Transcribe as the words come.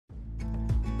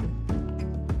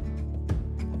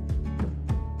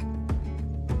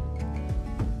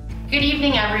Good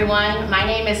evening, everyone. My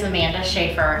name is Amanda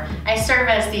Schaefer. I serve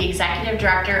as the Executive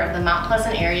Director of the Mount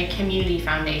Pleasant Area Community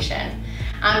Foundation.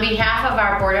 On behalf of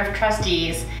our Board of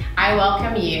Trustees, I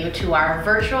welcome you to our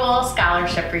virtual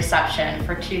scholarship reception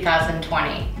for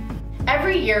 2020.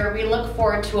 Every year, we look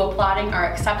forward to applauding our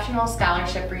exceptional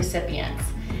scholarship recipients,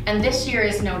 and this year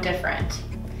is no different.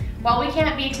 While we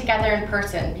can't be together in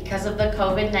person because of the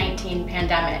COVID-19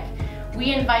 pandemic,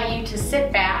 we invite you to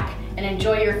sit back and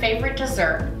enjoy your favorite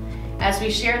dessert as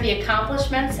we share the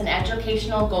accomplishments and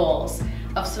educational goals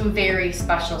of some very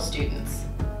special students.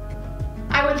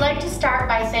 I would like to start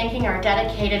by thanking our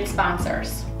dedicated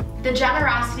sponsors. The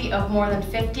generosity of more than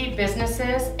 50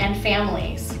 businesses and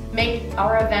families make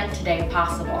our event today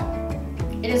possible.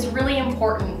 It is really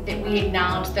important that we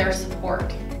acknowledge their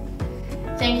support.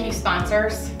 Thank you,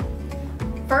 sponsors.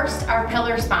 First, our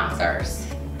pillar sponsors: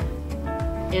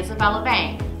 Isabella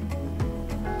Bank,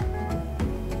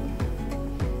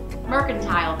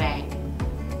 Mercantile Bank,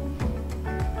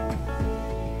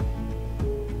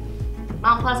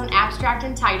 Mount Pleasant Abstract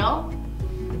and Title,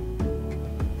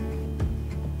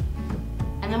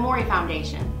 and the Morey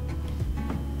Foundation.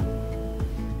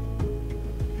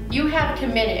 You have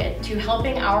committed to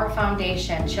helping our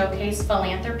foundation showcase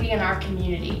philanthropy in our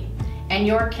community, and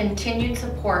your continued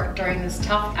support during this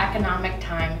tough economic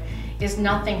time is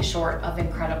nothing short of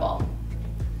incredible.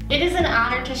 It is an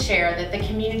honor to share that the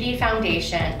Community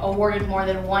Foundation awarded more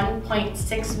than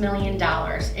 $1.6 million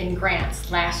in grants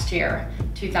last year,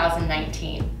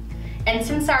 2019. And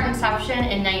since our inception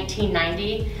in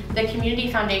 1990, the Community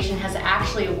Foundation has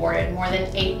actually awarded more than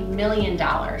 $8 million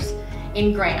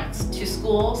in grants to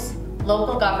schools,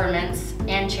 local governments,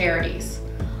 and charities,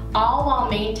 all while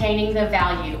maintaining the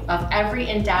value of every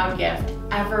endowed gift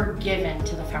ever given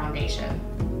to the foundation.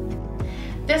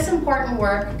 This important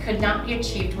work could not be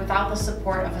achieved without the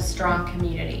support of a strong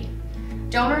community.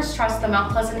 Donors trust the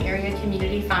Mount Pleasant Area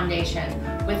Community Foundation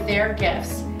with their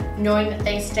gifts, knowing that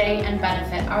they stay and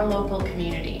benefit our local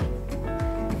community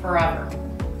forever.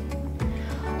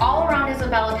 All around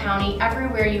Isabella County,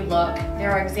 everywhere you look,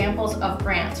 there are examples of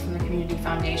grants from the Community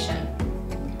Foundation.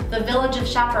 The Village of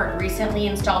Shepherd recently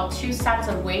installed 2 sets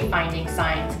of wayfinding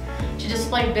signs to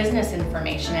display business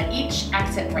information at each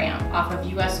exit ramp off of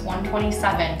US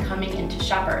 127 coming into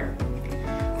Shepherd.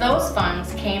 Those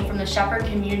funds came from the Shepherd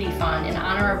Community Fund in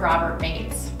honor of Robert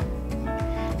Bates.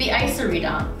 The Ice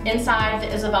Arena inside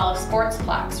the Isabella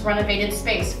Sportsplex renovated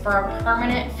space for a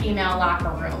permanent female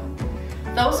locker room.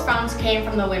 Those funds came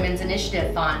from the Women's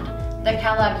Initiative Fund, the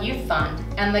Kellogg Youth Fund,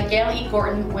 and the Gail E.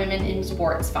 Gorton Women in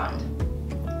Sports Fund.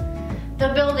 The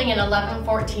building in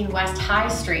 1114 West High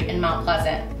Street in Mount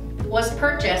Pleasant was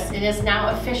purchased and is now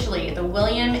officially the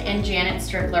William and Janet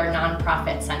Strickler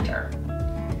Nonprofit Center.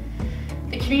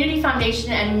 The Community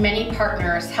Foundation and many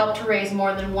partners helped to raise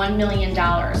more than $1 million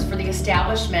for the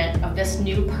establishment of this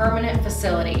new permanent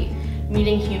facility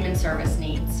meeting human service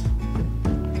needs.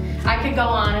 I could go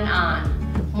on and on.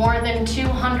 More than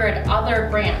 200 other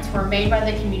grants were made by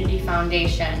the Community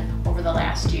Foundation over the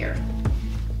last year.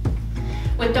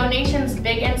 With donations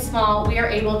big and small, we are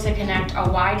able to connect a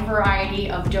wide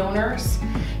variety of donors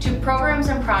to programs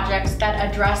and projects that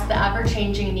address the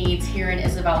ever-changing needs here in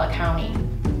Isabella County.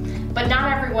 But not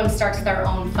everyone starts their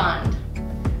own fund.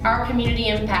 Our Community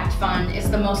Impact Fund is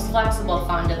the most flexible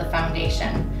fund of the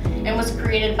foundation and was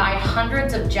created by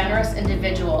hundreds of generous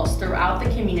individuals throughout the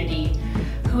community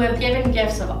who have given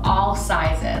gifts of all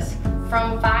sizes,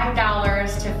 from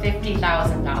 $5 to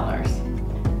 $50,000.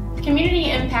 Community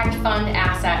Impact Fund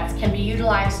assets can be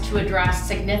utilized to address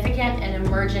significant and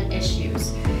emergent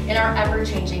issues in our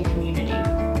ever-changing community.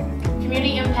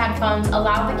 Community Impact Funds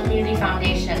allow the Community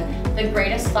Foundation the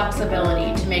greatest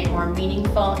flexibility to make more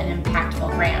meaningful and impactful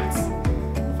grants.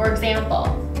 For example,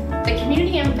 the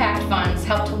Community Impact Funds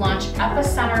helped to launch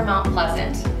Epicenter Mount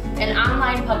Pleasant, an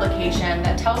online publication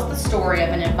that tells the story of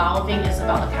an evolving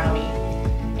Isabella County.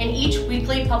 In each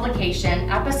weekly publication,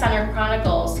 Epicenter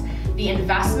chronicles the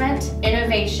investment,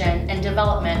 innovation, and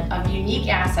development of unique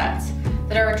assets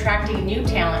that are attracting new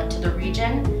talent to the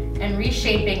region and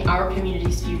reshaping our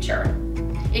community's future.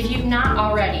 If you've not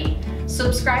already,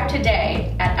 subscribe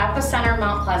today at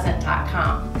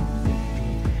epicentermountpleasant.com.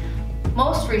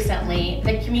 Most recently,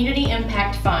 the Community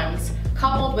Impact Funds,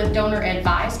 coupled with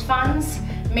donor-advised funds,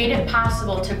 made it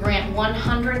possible to grant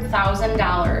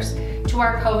 $100,000 to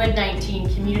our COVID-19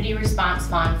 Community Response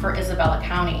Fund for Isabella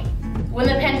County. When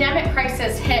the pandemic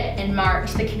crisis hit in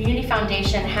March, the Community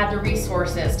Foundation had the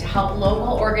resources to help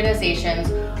local organizations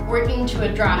working to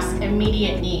address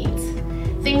immediate needs.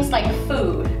 Things like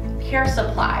food, care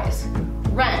supplies,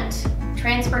 rent,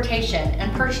 transportation,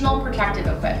 and personal protective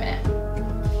equipment.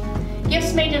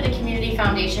 Gifts made to the Community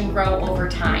Foundation grow over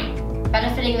time,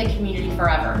 benefiting the community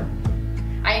forever.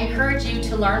 I encourage you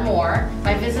to learn more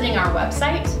by visiting our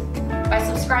website, by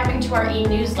subscribing to our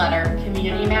e-newsletter,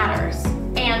 Community Matters,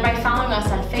 and by following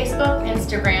us on Facebook,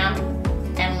 Instagram,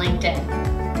 and LinkedIn.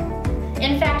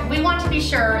 In fact, we want to be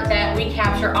sure that we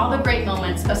capture all the great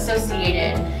moments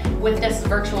associated with this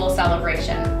virtual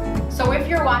celebration. So if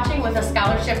you're watching with a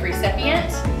scholarship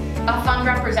recipient, a fund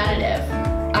representative,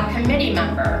 a committee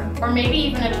member, or maybe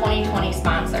even a 2020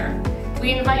 sponsor,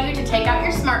 we invite you to take out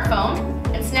your smartphone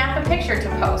and snap a picture to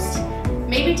post.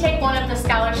 Maybe take one of the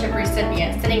scholarship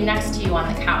recipients sitting next to you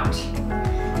on the couch.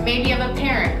 Maybe of a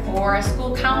parent or a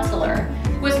school counselor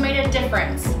who has made a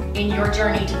difference in your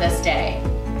journey to this day.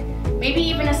 Maybe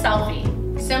even a selfie,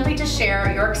 simply to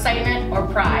share your excitement or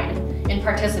pride in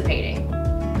participating.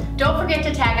 Don't forget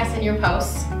to tag us in your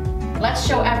posts. Let's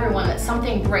show everyone that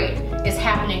something great is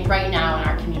happening right now in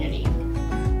our community.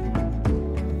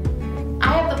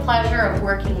 I have the pleasure of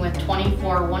working with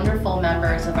 24 wonderful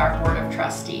members of our Board of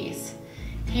Trustees.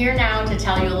 Here now to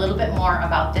tell you a little bit more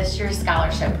about this year's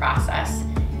scholarship process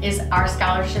is our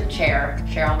scholarship chair,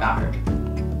 Cheryl Gaudard.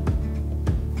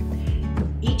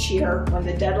 Each year, when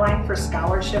the deadline for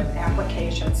scholarship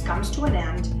applications comes to an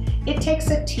end, it takes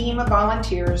a team of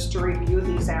volunteers to review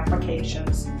these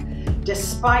applications.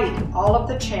 Despite all of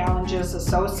the challenges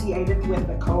associated with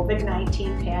the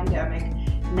COVID-19 pandemic,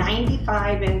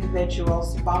 95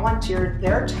 individuals volunteered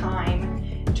their time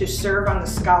to serve on the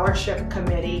scholarship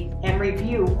committee and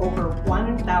review over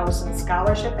 1,000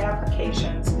 scholarship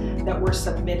applications that were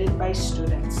submitted by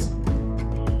students.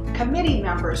 Committee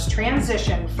members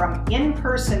transitioned from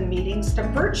in-person meetings to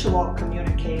virtual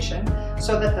communication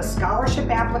so that the scholarship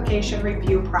application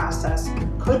review process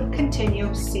could continue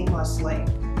seamlessly.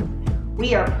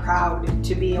 We are proud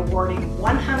to be awarding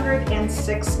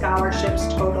 106 scholarships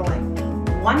totaling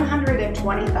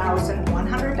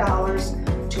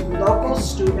 $120,100 to local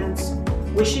students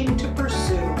wishing to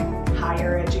pursue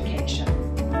higher education.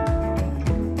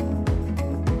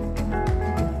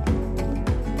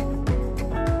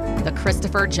 The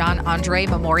Christopher John Andre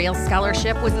Memorial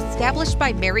Scholarship was established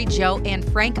by Mary Jo and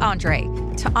Frank Andre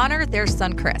to honor their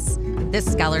son Chris. This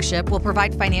scholarship will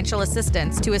provide financial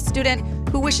assistance to a student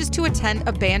who wishes to attend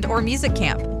a band or music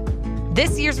camp.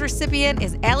 This year's recipient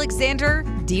is Alexander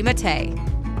DiMattei.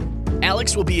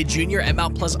 Alex will be a junior at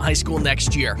Mount Pleasant High School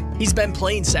next year. He's been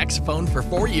playing saxophone for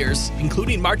 4 years,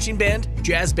 including marching band,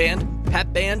 jazz band,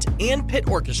 pep band, and pit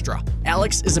orchestra.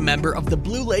 Alex is a member of the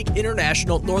Blue Lake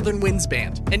International Northern Winds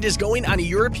Band and is going on a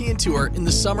European tour in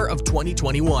the summer of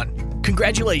 2021.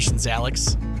 Congratulations,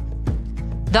 Alex.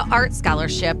 The Art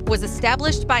Scholarship was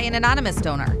established by an anonymous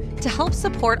donor to help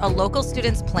support a local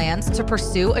student's plans to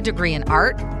pursue a degree in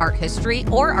art, art history,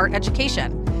 or art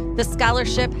education. The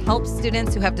scholarship helps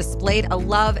students who have displayed a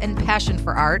love and passion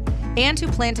for art and who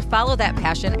plan to follow that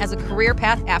passion as a career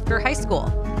path after high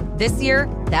school. This year,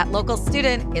 that local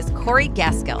student is Corey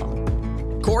Gaskill.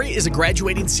 Corey is a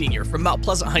graduating senior from Mount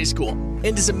Pleasant High School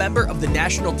and is a member of the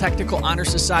National Technical Honor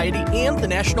Society and the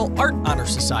National Art Honor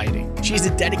Society. She is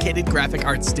a dedicated graphic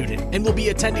arts student and will be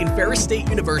attending Ferris State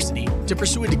University to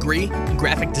pursue a degree in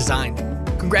graphic design.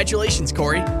 Congratulations,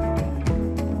 Corey.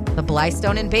 The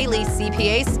Blystone and Bailey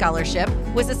CPA Scholarship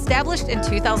was established in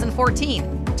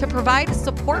 2014 to provide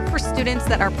support for students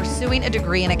that are pursuing a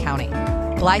degree in accounting.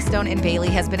 Blystone and Bailey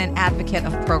has been an advocate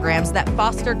of programs that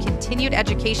foster continued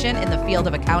education in the field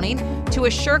of accounting to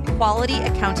assure quality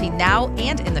accounting now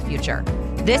and in the future.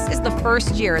 This is the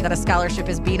first year that a scholarship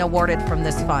is being awarded from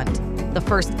this fund. The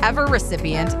first ever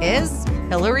recipient is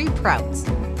Hillary Prout.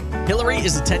 Hillary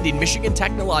is attending Michigan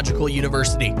Technological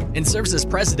University and serves as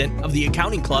president of the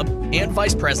accounting club and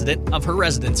vice president of her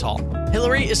residence hall.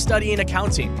 Hillary is studying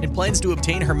accounting and plans to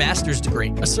obtain her master's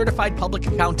degree, a certified public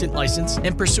accountant license,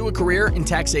 and pursue a career in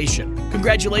taxation.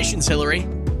 Congratulations, Hillary.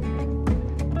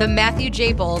 The Matthew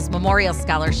J. Bowles Memorial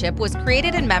Scholarship was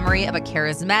created in memory of a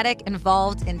charismatic,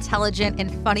 involved, intelligent,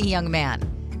 and funny young man.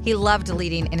 He loved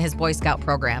leading in his Boy Scout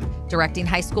program, directing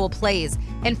high school plays,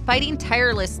 and fighting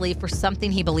tirelessly for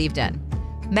something he believed in.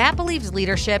 Matt believes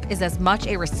leadership is as much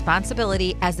a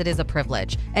responsibility as it is a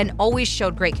privilege, and always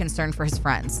showed great concern for his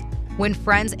friends. When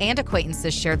friends and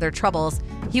acquaintances shared their troubles,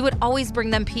 he would always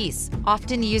bring them peace,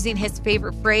 often using his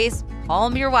favorite phrase,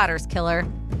 "Calm your waters, killer."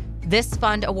 This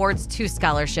fund awards 2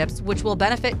 scholarships, which will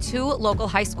benefit 2 local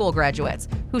high school graduates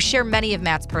who share many of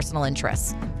Matt's personal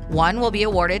interests. One will be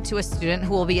awarded to a student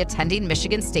who will be attending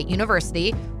Michigan State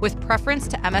University with preference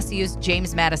to MSU's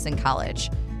James Madison College.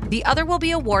 The other will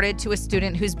be awarded to a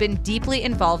student who's been deeply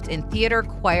involved in theater,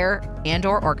 choir,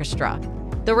 and/or orchestra.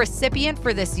 The recipient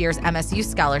for this year's MSU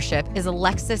scholarship is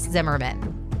Alexis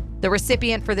Zimmerman. The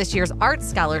recipient for this year's Art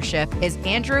Scholarship is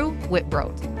Andrew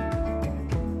Whitbrodt.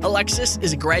 Alexis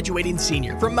is a graduating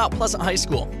senior from Mount Pleasant High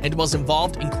School and was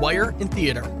involved in choir and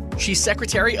theater. She's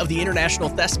secretary of the International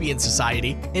Thespian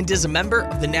Society and is a member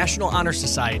of the National Honor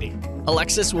Society.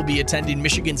 Alexis will be attending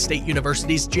Michigan State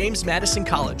University's James Madison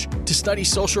College to study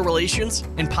social relations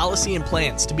and policy and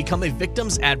plans to become a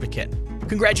victim's advocate.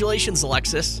 Congratulations,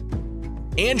 Alexis.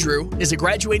 Andrew is a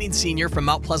graduating senior from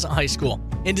Mount Pleasant High School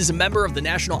and is a member of the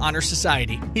National Honor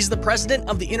Society. He's the president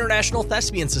of the International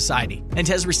Thespian Society and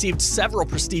has received several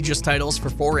prestigious titles for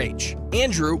 4-H.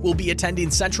 Andrew will be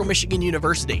attending Central Michigan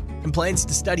University and plans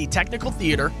to study technical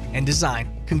theater and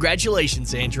design.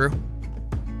 Congratulations, Andrew.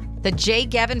 The J.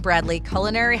 Gavin Bradley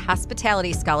Culinary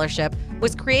Hospitality Scholarship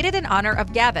was created in honor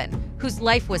of Gavin, whose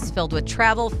life was filled with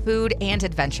travel, food, and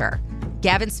adventure.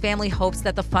 Gavin's family hopes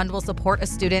that the fund will support a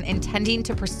student intending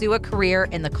to pursue a career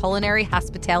in the culinary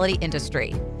hospitality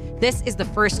industry. This is the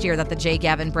first year that the J.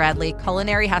 Gavin Bradley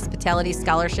Culinary Hospitality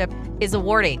Scholarship is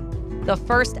awarding. The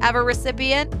first ever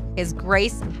recipient is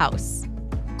Grace House.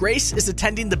 Grace is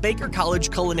attending the Baker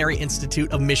College Culinary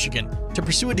Institute of Michigan to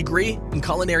pursue a degree in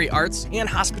culinary arts and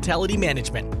hospitality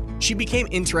management. She became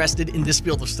interested in this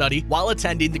field of study while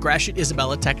attending the Gratiot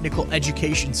Isabella Technical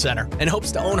Education Center and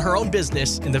hopes to own her own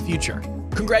business in the future.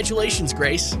 Congratulations,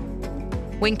 Grace.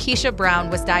 When Keisha Brown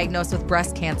was diagnosed with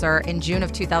breast cancer in June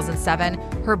of 2007,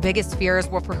 her biggest fears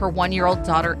were for her 1-year-old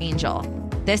daughter, Angel.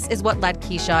 This is what led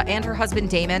Keisha and her husband,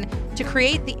 Damon, to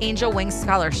create the Angel Wings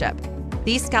Scholarship.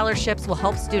 These scholarships will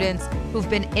help students who've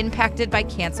been impacted by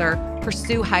cancer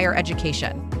pursue higher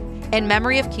education. In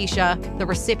memory of Keisha, the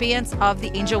recipients of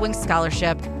the Angel Wings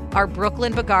Scholarship are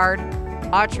Brooklyn Gaudard,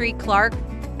 Autry Clark,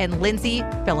 and Lindsay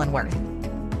Fillenworth.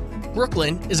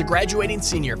 Brooklyn is a graduating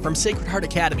senior from Sacred Heart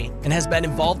Academy and has been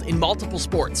involved in multiple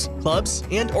sports, clubs,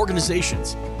 and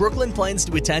organizations. Brooklyn plans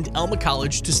to attend Elma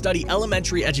College to study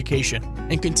elementary education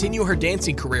and continue her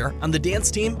dancing career on the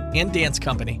dance team and dance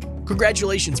company.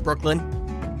 Congratulations, Brooklyn.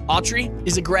 Autry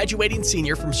is a graduating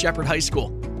senior from Shepherd High School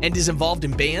and is involved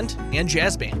in band and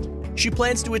jazz band. She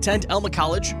plans to attend Elma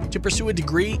College to pursue a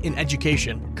degree in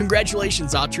education.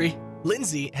 Congratulations, Autry.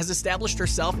 Lindsay has established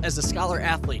herself as a scholar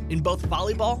athlete in both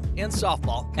volleyball and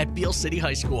softball at Beale City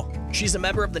High School. She's a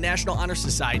member of the National Honor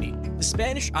Society, the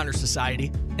Spanish Honor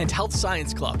Society, and Health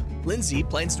Science Club. Lindsay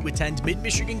plans to attend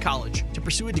Mid-Michigan College to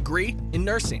pursue a degree in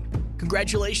nursing.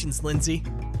 Congratulations, Lindsay.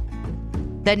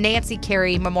 The Nancy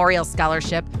Carey Memorial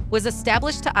Scholarship was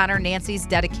established to honor Nancy's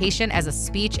dedication as a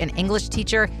speech and English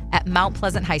teacher at Mount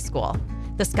Pleasant High School.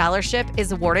 The scholarship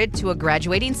is awarded to a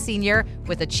graduating senior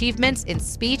with achievements in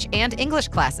speech and English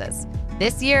classes.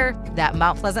 This year, that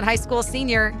Mount Pleasant High School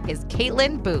senior is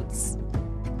Caitlin Boots.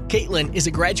 Caitlin is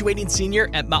a graduating senior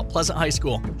at Mount Pleasant High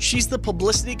School. She's the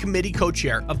Publicity Committee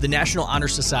co-chair of the National Honor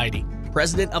Society,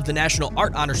 president of the National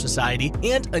Art Honor Society,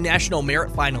 and a National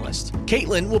Merit finalist.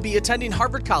 Caitlin will be attending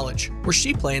Harvard College, where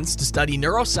she plans to study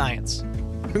neuroscience.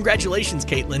 Congratulations,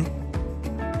 Caitlin.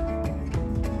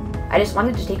 I just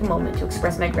wanted to take a moment to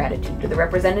express my gratitude to the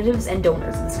representatives and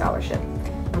donors of the scholarship.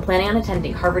 I'm planning on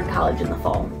attending Harvard College in the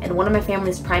fall, and one of my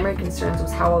family's primary concerns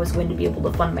was how I was going to be able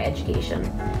to fund my education.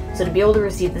 So to be able to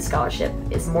receive this scholarship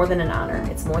is more than an honor,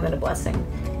 it's more than a blessing.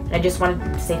 And I just wanted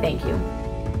to say thank you.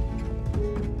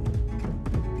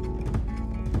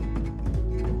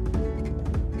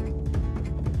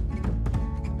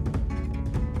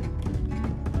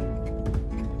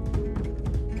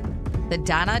 The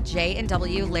Donna J. and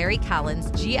W. Larry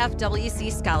Collins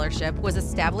GFWC Scholarship was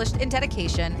established in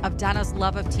dedication of Donna's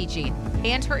love of teaching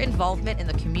and her involvement in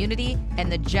the community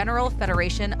and the General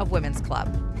Federation of Women's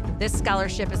Club. This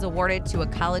scholarship is awarded to a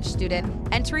college student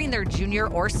entering their junior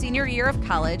or senior year of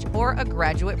college or a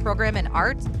graduate program in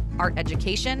art, art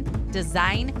education,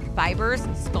 design, fibers,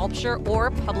 sculpture,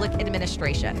 or public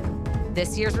administration.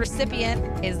 This year's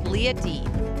recipient is Leah Dean.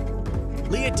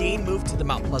 Leah Dean moved to the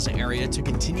Mount Pleasant area to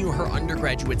continue her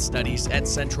undergraduate studies at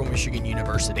Central Michigan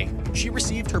University. She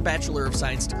received her Bachelor of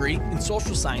Science degree in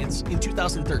Social Science in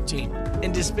 2013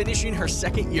 and is finishing her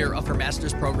second year of her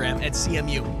master's program at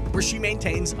CMU, where she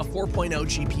maintains a 4.0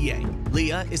 GPA.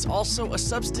 Leah is also a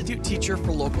substitute teacher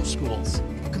for local schools.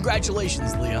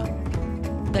 Congratulations, Leah.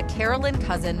 The Carolyn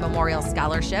Cousin Memorial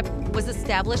Scholarship was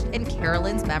established in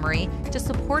Carolyn's memory to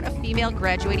support a female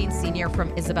graduating senior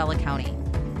from Isabella County.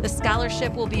 The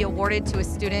scholarship will be awarded to a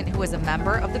student who is a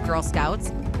member of the Girl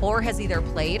Scouts or has either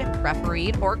played,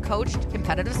 refereed, or coached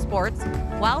competitive sports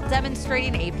while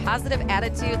demonstrating a positive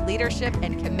attitude, leadership,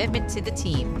 and commitment to the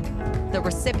team. The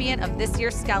recipient of this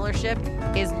year's scholarship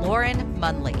is Lauren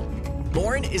Munley.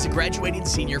 Lauren is a graduating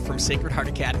senior from Sacred Heart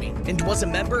Academy and was a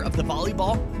member of the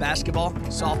volleyball, basketball,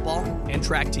 softball, and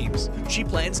track teams. She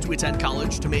plans to attend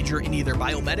college to major in either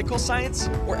biomedical science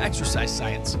or exercise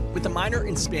science, with a minor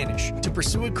in Spanish, to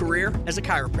pursue a career as a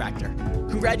chiropractor.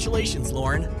 Congratulations,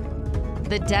 Lauren.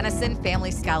 The Dennison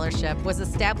Family Scholarship was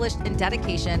established in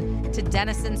dedication to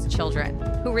Dennison's children,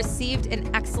 who received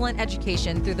an excellent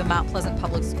education through the Mount Pleasant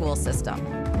Public School system.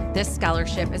 This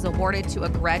scholarship is awarded to a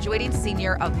graduating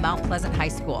senior of Mount Pleasant High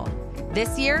School.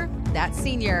 This year, that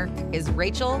senior is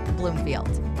Rachel Bloomfield.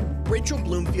 Rachel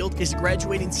Bloomfield is a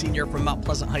graduating senior from Mount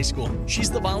Pleasant High School.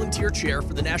 She's the volunteer chair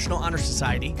for the National Honor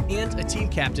Society and a team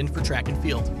captain for track and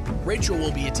field. Rachel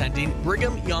will be attending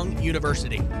Brigham Young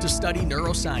University to study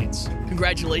neuroscience.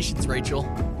 Congratulations, Rachel.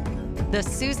 The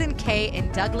Susan K.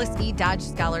 and Douglas E. Dodge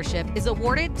Scholarship is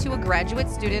awarded to a graduate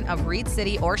student of Reed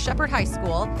City or Shepherd High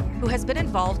School who has been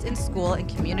involved in school and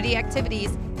community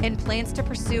activities and plans to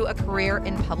pursue a career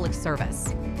in public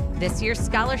service. This year's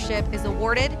scholarship is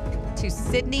awarded to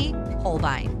Sydney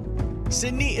Holbein.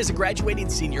 Sydney is a graduating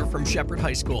senior from Shepherd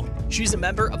High School. She's a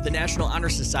member of the National Honor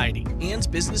Society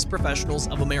and Business Professionals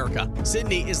of America.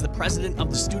 Sydney is the president of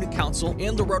the Student Council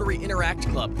and the Rotary Interact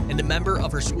Club and a member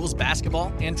of her school's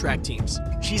basketball and track teams.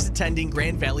 She's attending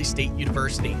Grand Valley State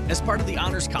University as part of the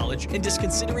Honors College and is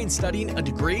considering studying a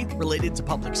degree related to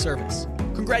public service.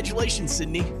 Congratulations,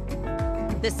 Sydney.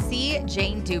 The C.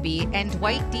 Jane Doobie and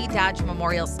Dwight D. Dodge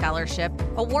Memorial Scholarship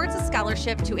awards a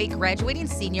scholarship to a graduating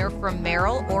senior from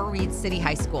Merrill or Reed City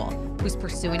High School who's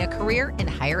pursuing a career in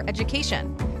higher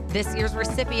education. This year's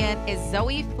recipient is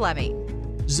Zoe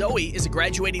Fleming. Zoe is a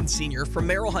graduating senior from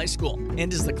Merrill High School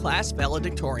and is the class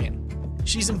valedictorian.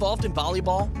 She's involved in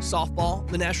volleyball, softball,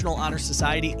 the National Honor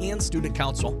Society, and Student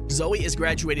Council. Zoe is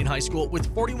graduating high school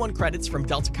with 41 credits from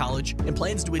Delta College and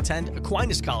plans to attend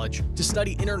Aquinas College to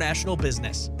study international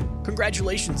business.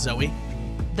 Congratulations, Zoe.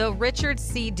 The Richard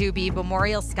C. Doobie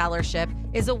Memorial Scholarship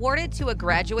is awarded to a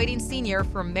graduating senior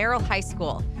from Merrill High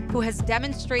School who has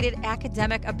demonstrated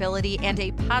academic ability and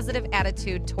a positive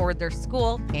attitude toward their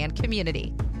school and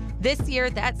community. This year,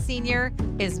 that senior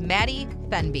is Maddie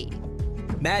Fenby.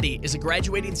 Maddie is a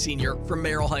graduating senior from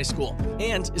Merrill High School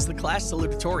and is the class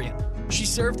salutatorian. She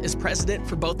served as president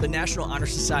for both the National Honor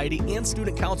Society and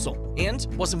Student Council and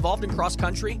was involved in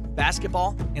cross-country,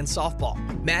 basketball, and softball.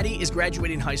 Maddie is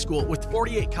graduating high school with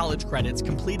 48 college credits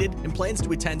completed and plans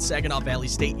to attend Saginaw Valley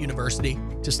State University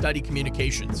to study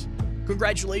communications.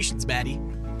 Congratulations, Maddie.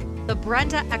 The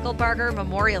Brenda Eckelbarger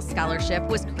Memorial Scholarship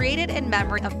was created in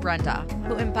memory of Brenda,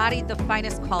 who embodied the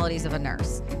finest qualities of a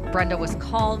nurse. Brenda was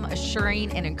calm,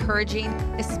 assuring, and encouraging,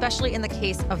 especially in the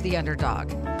case of the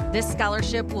underdog. This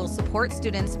scholarship will support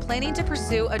students planning to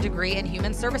pursue a degree in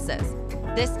human services.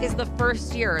 This is the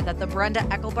first year that the Brenda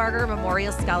Eckelbarger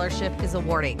Memorial Scholarship is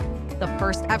awarding. The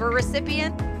first ever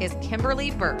recipient is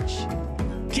Kimberly Birch.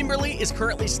 Kimberly is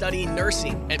currently studying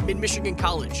nursing at Mid-Michigan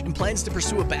College and plans to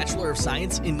pursue a Bachelor of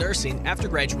Science in Nursing after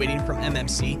graduating from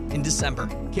MMC in December.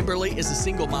 Kimberly is a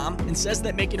single mom and says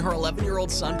that making her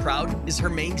 11-year-old son proud is her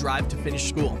main drive to finish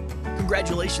school.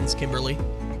 Congratulations, Kimberly.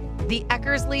 The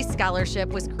Eckersley Scholarship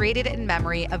was created in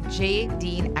memory of J.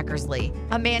 Dean Eckersley,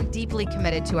 a man deeply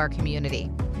committed to our community.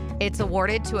 It's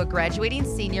awarded to a graduating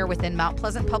senior within Mount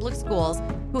Pleasant Public Schools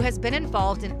who has been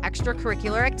involved in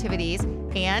extracurricular activities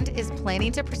and is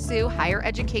planning to pursue higher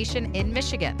education in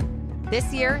Michigan.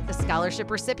 This year, the scholarship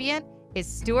recipient is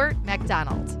Stuart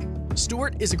McDonald.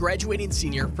 Stuart is a graduating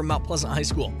senior from Mount Pleasant High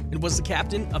School and was the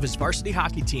captain of his varsity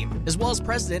hockey team, as well as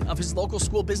president of his local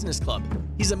school business club.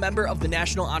 He's a member of the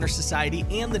National Honor Society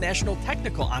and the National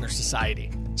Technical Honor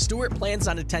Society. Stuart plans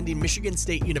on attending Michigan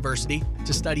State University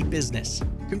to study business.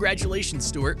 Congratulations,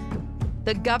 Stuart.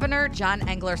 The Governor John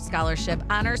Engler Scholarship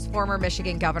honors former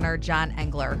Michigan Governor John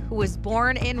Engler, who was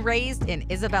born and raised in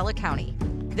Isabella County.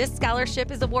 This scholarship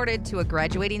is awarded to a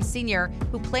graduating senior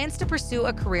who plans to pursue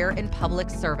a career in public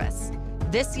service.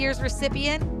 This year's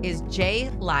recipient is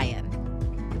Jay Lyon.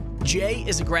 Jay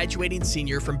is a graduating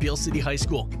senior from Beale City High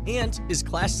School and is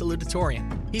class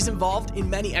salutatorian. He's involved in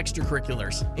many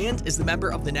extracurriculars and is the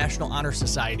member of the National Honor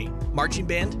Society, marching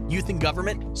band, youth and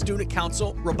government, student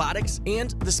council, robotics,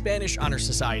 and the Spanish Honor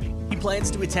Society. He plans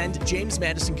to attend James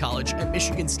Madison College at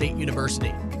Michigan State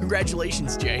University.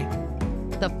 Congratulations, Jay.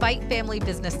 The Fight Family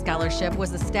Business Scholarship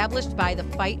was established by the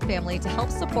Fight family to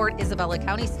help support Isabella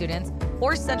County students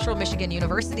or Central Michigan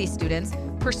University students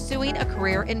pursuing a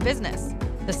career in business.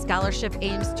 The scholarship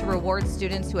aims to reward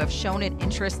students who have shown an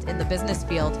interest in the business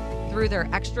field through their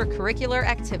extracurricular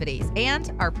activities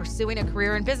and are pursuing a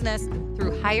career in business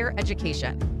through higher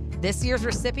education. This year's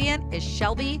recipient is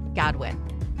Shelby Godwin.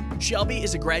 Shelby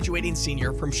is a graduating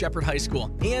senior from Shepherd High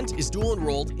School and is dual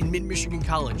enrolled in Mid-Michigan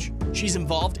College. She's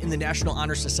involved in the National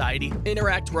Honor Society,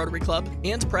 Interact Rotary Club,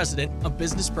 and president of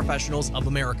Business Professionals of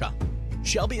America.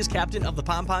 Shelby is captain of the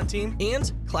pom-pom team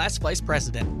and class vice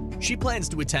president. She plans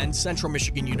to attend Central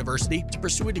Michigan University to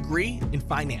pursue a degree in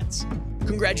finance.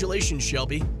 Congratulations,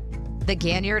 Shelby. The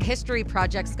Gaudard History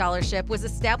Project Scholarship was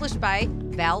established by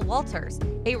Val Walters,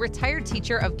 a retired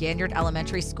teacher of Gaudard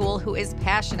Elementary School who is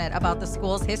passionate about the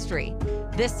school's history.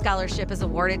 This scholarship is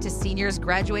awarded to seniors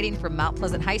graduating from Mount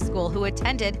Pleasant High School who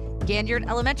attended Gaudard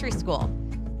Elementary School.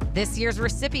 This year's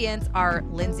recipients are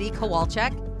Lindsay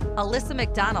Kowalczyk, Alyssa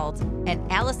McDonald, and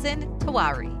Allison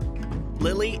Tawari.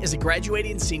 Lily is a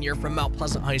graduating senior from Mount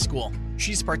Pleasant High School.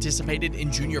 She's participated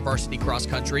in junior varsity cross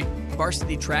country,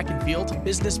 varsity track and field,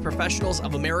 Business Professionals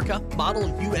of America, Model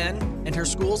UN, and her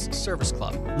school's service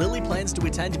club. Lily plans to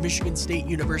attend Michigan State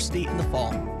University in the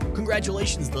fall.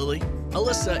 Congratulations, Lily.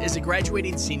 Alyssa is a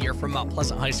graduating senior from Mount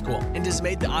Pleasant High School and has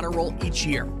made the honor roll each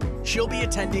year. She'll be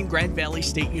attending Grand Valley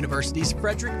State University's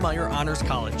Frederick Meyer Honors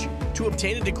College to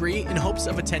obtain a degree in hopes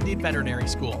of attending veterinary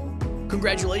school.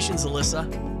 Congratulations,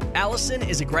 Alyssa. Allison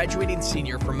is a graduating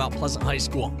senior from Mount Pleasant High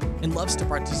School and loves to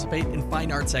participate in fine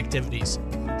arts activities.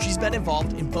 She's been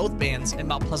involved in both bands at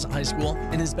Mount Pleasant High School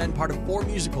and has been part of 4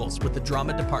 musicals with the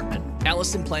drama department.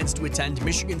 Allison plans to attend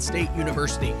Michigan State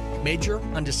University, major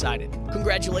undecided.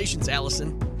 Congratulations,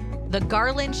 Allison. The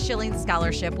Garland Schilling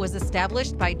Scholarship was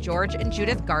established by George and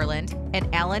Judith Garland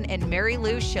and Alan and Mary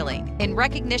Lou Schilling in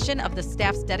recognition of the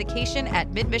staff's dedication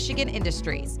at Mid-Michigan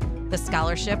Industries. The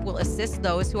scholarship will assist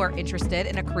those who are interested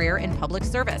in a career in public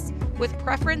service, with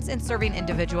preference in serving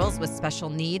individuals with special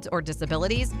needs or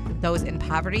disabilities, those in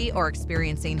poverty or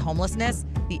experiencing homelessness,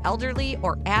 the elderly,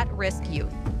 or at-risk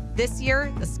youth. This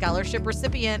year, the scholarship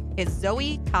recipient is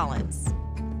Zoe Collins.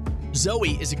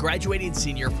 Zoe is a graduating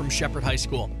senior from Shepherd High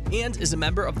School and is a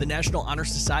member of the National Honor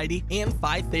Society and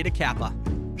Phi Theta Kappa.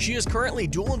 She is currently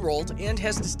dual enrolled and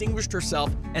has distinguished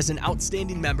herself as an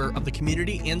outstanding member of the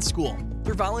community and school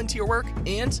through volunteer work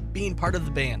and being part of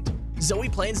the band. Zoe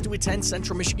plans to attend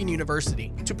Central Michigan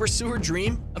University to pursue her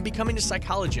dream of becoming a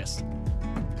psychologist.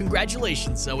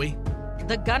 Congratulations, Zoe.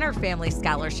 The Gunner Family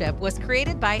Scholarship was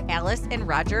created by Alice and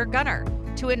Roger Gunner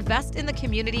to invest in the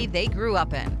community they grew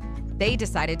up in. They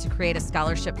decided to create a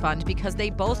scholarship fund because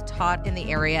they both taught in the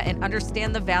area and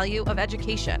understand the value of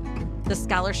education. The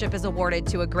scholarship is awarded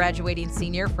to a graduating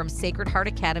senior from Sacred Heart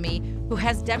Academy who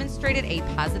has demonstrated a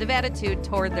positive attitude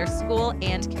toward their school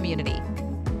and community.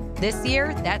 This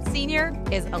year, that senior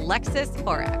is Alexis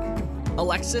Horak.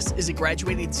 Alexis is a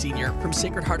graduating senior from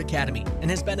Sacred Heart Academy and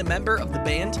has been a member of the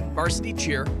band, varsity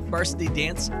cheer, varsity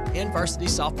dance, and varsity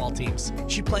softball teams.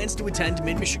 She plans to attend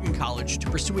Mid-Michigan College to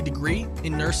pursue a degree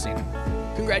in nursing.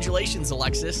 Congratulations,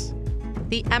 Alexis.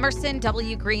 The Emerson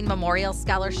W. Green Memorial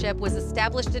Scholarship was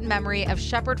established in memory of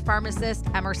Shepherd pharmacist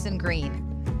Emerson Green.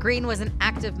 Green was an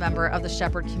active member of the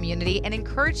Shepherd community and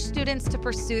encouraged students to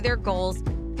pursue their goals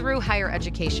through higher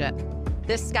education.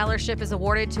 This scholarship is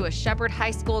awarded to a Shepherd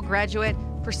High School graduate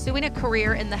pursuing a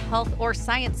career in the health or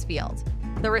science field.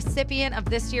 The recipient of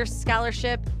this year's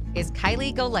scholarship is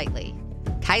Kylie Golightly.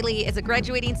 Kylie is a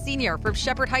graduating senior from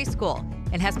Shepherd High School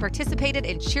and has participated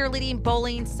in cheerleading,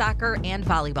 bowling, soccer, and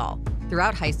volleyball.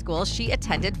 Throughout high school, she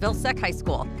attended Vilsec High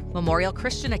School, Memorial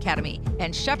Christian Academy,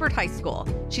 and Shepherd High School.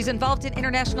 She's involved in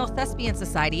International Thespian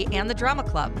Society and the Drama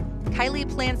Club.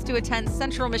 Kylie plans to attend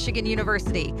Central Michigan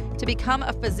University to become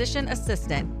a physician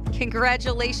assistant.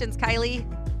 Congratulations, Kylie!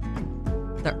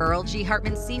 The Earl G.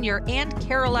 Hartman Sr. and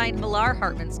Caroline Millar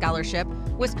Hartman Scholarship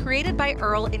was created by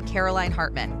Earl and Caroline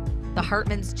Hartman. The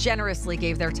Hartmans generously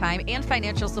gave their time and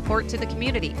financial support to the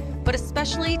community, but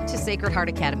especially to Sacred Heart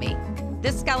Academy.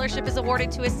 This scholarship is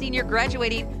awarded to a senior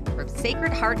graduating from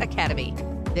Sacred Heart Academy.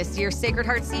 This year's Sacred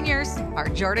Heart seniors are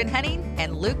Jordan Henning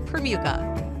and Luke Permuka.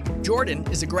 Jordan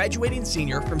is a graduating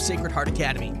senior from Sacred Heart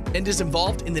Academy and is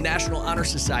involved in the National Honor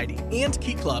Society and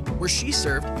Key Club, where she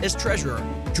served as treasurer.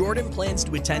 Jordan plans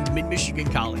to attend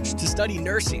Mid-Michigan College to study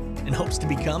nursing and hopes to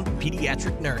become a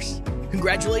pediatric nurse.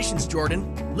 Congratulations,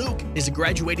 Jordan. Luke is a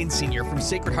graduating senior from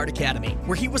Sacred Heart Academy,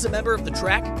 where he was a member of the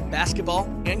track, basketball,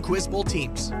 and quiz bowl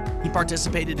teams. He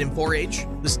participated in 4-H,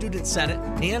 the Student Senate,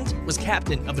 and was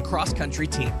captain of the cross-country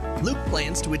team. Luke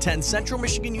plans to attend Central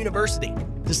Michigan University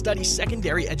to study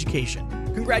secondary education.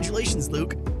 Congratulations,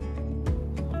 Luke.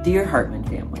 Dear Hartman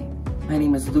family, my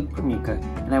name is Luke Permuka,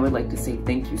 and I would like to say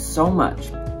thank you so much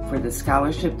for the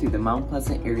scholarship through the Mount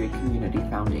Pleasant Area Community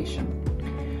Foundation.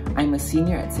 I'm a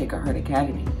senior at Sacred Heart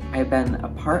Academy. I've been a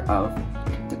part of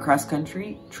the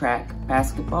cross-country, track,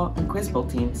 basketball, and quiz bowl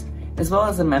teams, as well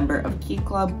as a member of Key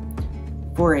Club,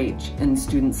 4-H, and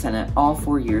Student Senate all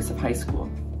 4 years of high school.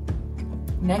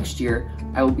 Next year,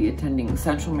 I will be attending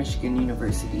Central Michigan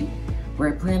University,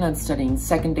 where I plan on studying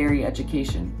secondary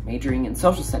education, majoring in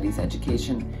social studies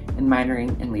education, and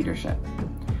minoring in leadership.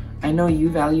 I know you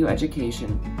value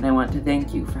education, and I want to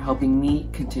thank you for helping me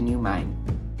continue mine.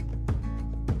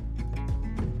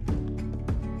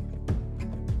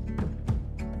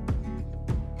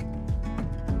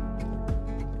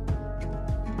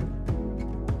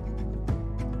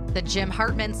 The Jim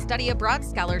Hartman Study Abroad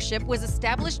Scholarship was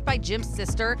established by Jim's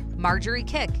sister, Marjorie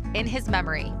Kick, in his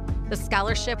memory. The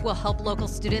scholarship will help local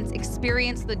students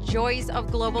experience the joys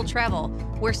of global travel,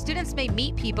 where students may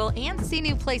meet people and see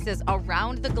new places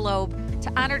around the globe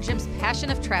to honor Jim's passion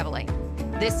of traveling.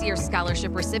 This year's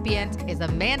scholarship recipient is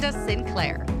Amanda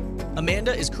Sinclair.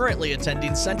 Amanda is currently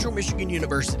attending Central Michigan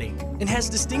University and has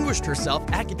distinguished herself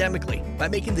academically by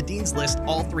making the Dean's List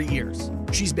all 3 years.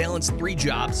 She's balanced 3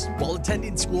 jobs while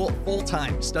attending school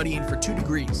full-time, studying for 2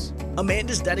 degrees.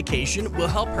 Amanda's dedication will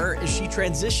help her as she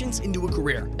transitions into a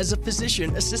career as a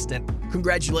physician assistant.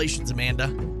 Congratulations, Amanda.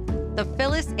 The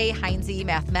Phyllis A. Heinze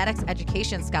Mathematics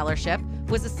Education Scholarship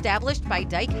was established by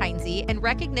Dyke Heinze in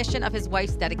recognition of his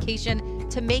wife's dedication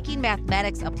to making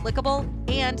mathematics applicable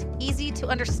and easy to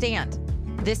understand.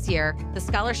 This year, the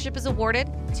scholarship is awarded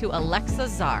to Alexa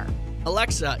Czar.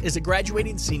 Alexa is a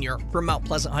graduating senior from Mount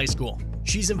Pleasant High School.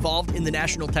 She's involved in the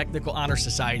National Technical Honor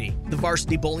Society, the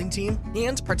varsity bowling team,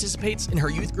 and participates in her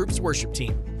youth group's worship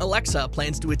team. Alexa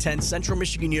plans to attend Central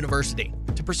Michigan University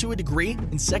to pursue a degree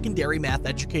in secondary math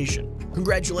education.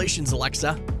 Congratulations,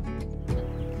 Alexa.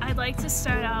 I'd like to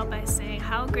start out by saying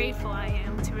how grateful I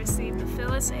am to receive the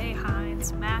Phyllis A.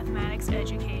 Heinze Mathematics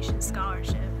Education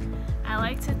Scholarship. I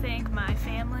like to thank my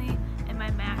family and my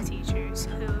math teachers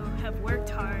who have worked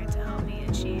hard to help me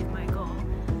achieve my goal.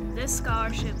 This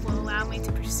scholarship will allow me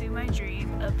to pursue my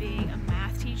dream of being a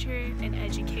math teacher and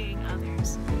educating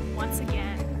others. Once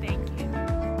again, thank you.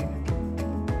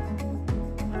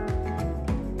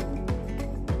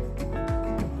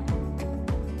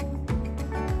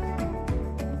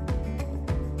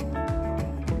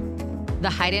 The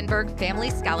Heidenberg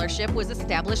Family Scholarship was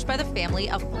established by the family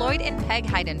of Floyd and Peg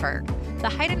Heidenberg. The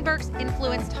Heidenbergs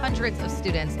influenced hundreds of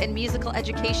students in musical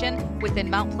education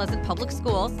within Mount Pleasant Public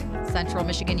Schools, Central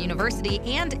Michigan University,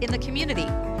 and in the community.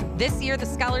 This year, the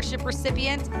scholarship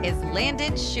recipient is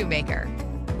Landon Shoemaker.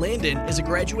 Landon is a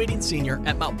graduating senior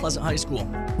at Mount Pleasant High School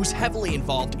who's heavily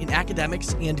involved in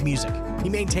academics and music. He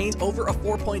maintains over a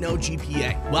 4.0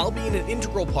 GPA while being an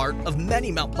integral part of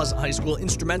many Mount Pleasant High School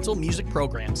instrumental music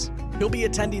programs. He'll be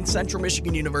attending Central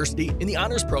Michigan University in the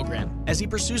honors program as he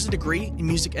pursues a degree in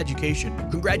music education.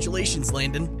 Congratulations,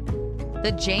 Landon.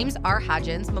 The James R.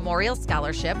 Hodgins Memorial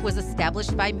Scholarship was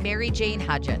established by Mary Jane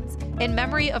Hodgins in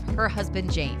memory of her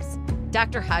husband, James.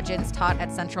 Dr. Hodgins taught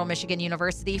at Central Michigan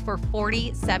University for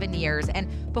 47 years,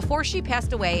 and before she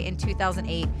passed away in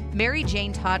 2008, Mary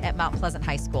Jane taught at Mount Pleasant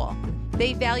High School.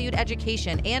 They valued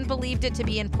education and believed it to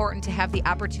be important to have the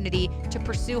opportunity to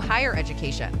pursue higher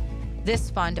education.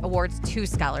 This fund awards 2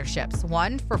 scholarships,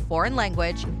 one for foreign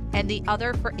language and the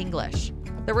other for English.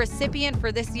 The recipient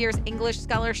for this year's English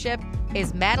scholarship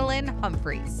is Madeline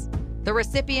Humphreys. The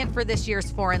recipient for this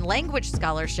year's foreign language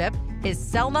scholarship is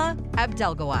Selma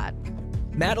Abdelgawad.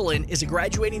 Madeline is a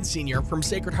graduating senior from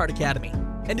Sacred Heart Academy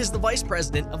and is the vice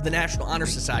president of the National Honor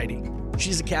Society.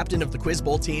 She's a captain of the Quiz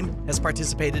Bowl team, has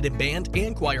participated in band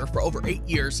and choir for over 8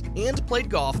 years, and played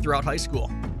golf throughout high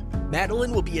school.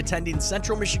 Madeline will be attending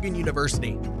Central Michigan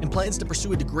University and plans to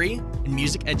pursue a degree in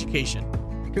music education.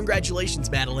 Congratulations,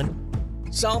 Madeline.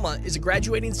 Salma is a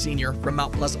graduating senior from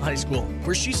Mount Pleasant High School,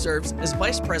 where she serves as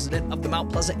vice president of the Mount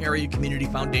Pleasant Area Community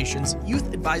Foundation's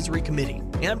Youth Advisory Committee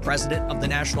and president of the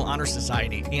National Honor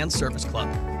Society and Service Club.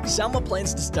 Selma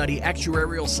plans to study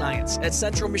actuarial science at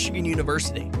Central Michigan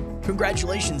University.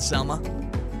 Congratulations, Selma.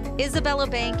 Isabella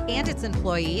Bank and its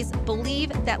employees believe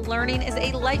that learning is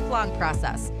a lifelong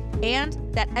process and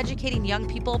that educating young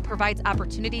people provides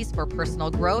opportunities for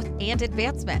personal growth and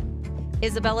advancement.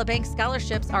 Isabella Bank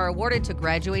scholarships are awarded to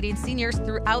graduating seniors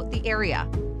throughout the area.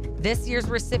 This year's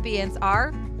recipients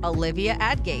are Olivia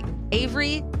Adgate,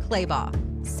 Avery Claybaugh,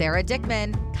 Sarah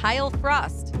Dickman, Kyle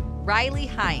Frost, Riley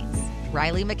Heinze,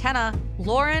 Riley McKenna,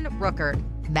 Lauren Rookert,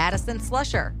 Madison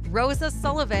Slusher, Rosa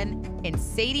Sullivan, and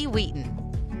Sadie Wheaton.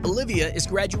 Olivia is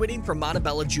graduating from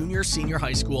Montebello Junior Senior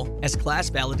High School as class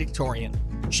valedictorian.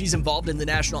 She's involved in the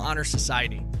National Honor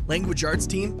Society, Language Arts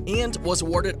team, and was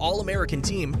awarded All-American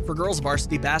team for girls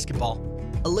varsity basketball.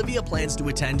 Olivia plans to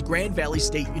attend Grand Valley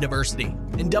State University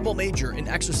and double major in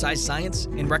exercise science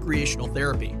and recreational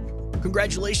therapy.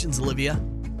 Congratulations, Olivia.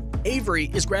 Avery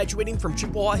is graduating from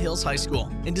Chippewa Hills High School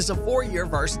and is a 4-year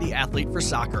varsity athlete for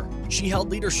soccer. She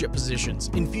held leadership positions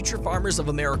in Future Farmers of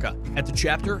America at the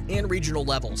chapter and regional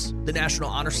levels, the National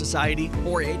Honor Society,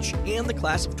 4-H, and the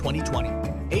class of 2020.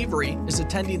 Avery is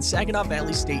attending Saginaw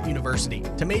Valley State University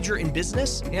to major in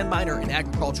business and minor in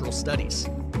agricultural studies.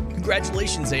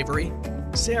 Congratulations, Avery.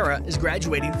 Sarah is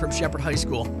graduating from Shepherd High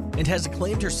School and has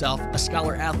acclaimed herself a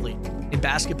scholar athlete in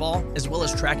basketball as well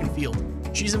as track and field.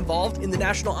 She's involved in the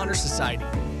National Honor Society,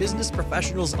 Business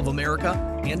Professionals of America,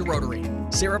 and Rotary.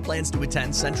 Sarah plans to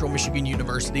attend Central Michigan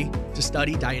University to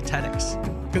study dietetics.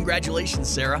 Congratulations,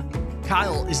 Sarah.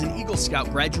 Kyle is an Eagle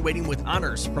Scout graduating with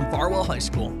honors from Farwell High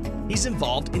School. He's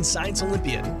involved in Science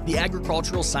Olympiad, the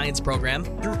agricultural science program,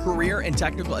 through career and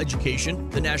technical education,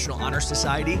 the National Honor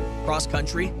Society, cross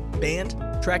country, band,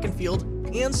 track and field,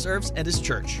 and serves at his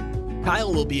church.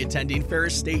 Kyle will be attending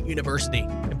Ferris State University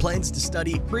and plans to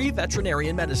study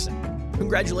pre-veterinarian medicine.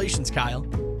 Congratulations, Kyle.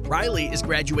 Riley is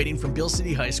graduating from Beale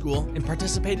City High School and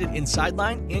participated in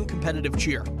sideline and competitive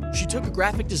cheer. She took a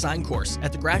graphic design course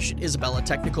at the Gratiot Isabella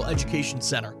Technical Education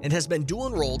Center and has been dual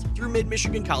enrolled through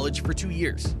Mid-Michigan College for 2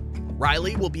 years.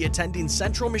 Riley will be attending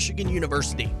Central Michigan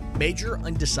University, major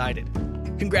undecided.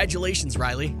 Congratulations,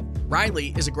 Riley.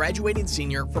 Riley is a graduating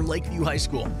senior from Lakeview High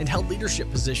School and held leadership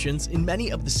positions in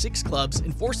many of the 6 clubs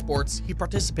and 4 sports he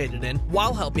participated in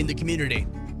while helping the community.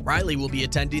 Riley will be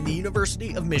attending the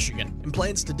University of Michigan and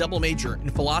plans to double major in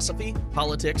philosophy,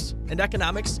 politics, and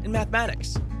economics and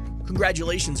mathematics.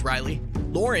 Congratulations, Riley.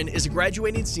 Lauren is a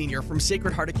graduating senior from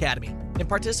Sacred Heart Academy and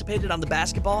participated on the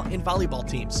basketball and volleyball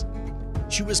teams.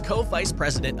 She was co-vice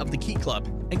president of the Key Club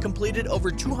and completed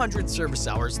over 200 service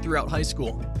hours throughout high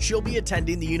school. She'll be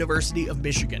attending the University of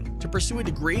Michigan to pursue a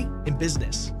degree in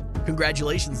business.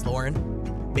 Congratulations,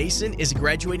 Lauren. Mason is a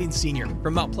graduating senior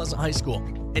from Mount Pleasant High School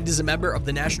and is a member of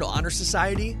the National Honor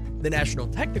Society, the National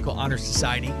Technical Honor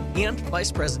Society, and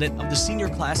vice president of the Senior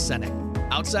Class Senate.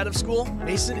 Outside of school,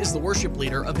 Mason is the worship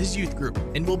leader of his youth group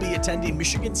and will be attending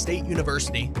Michigan State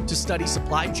University to study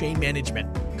supply chain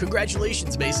management.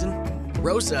 Congratulations, Mason.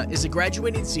 Rosa is a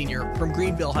graduating senior from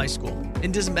Greenville High School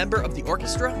and is a member of the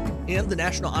orchestra and the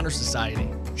National Honor Society.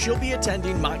 She'll be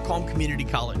attending Montcalm Community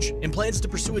College and plans to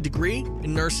pursue a degree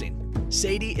in nursing.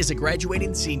 Sadie is a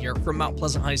graduating senior from Mount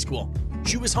Pleasant High School.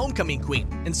 She was homecoming queen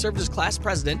and served as class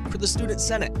president for the Student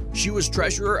Senate. She was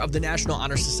treasurer of the National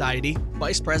Honor Society,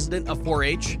 vice president of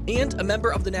 4-H, and a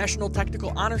member of the National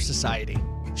Technical Honor Society.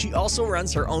 She also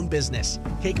runs her own business,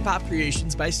 Cake Pop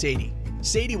Creations by Sadie.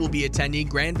 Sadie will be attending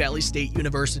Grand Valley State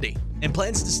University and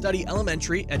plans to study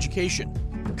elementary education.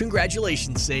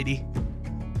 Congratulations, Sadie.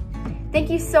 Thank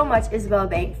you so much, Isabel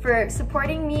Bank, for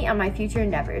supporting me on my future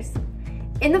endeavors.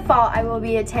 In the fall, I will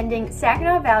be attending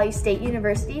Saginaw Valley State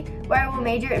University, where I will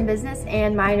major in business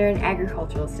and minor in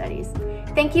agricultural studies.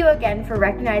 Thank you again for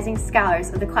recognizing scholars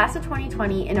of the class of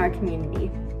 2020 in our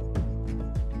community.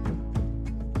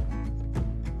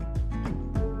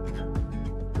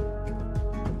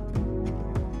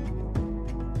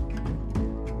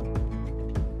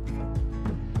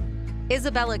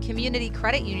 Isabella Community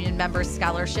Credit Union Members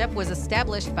Scholarship was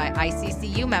established by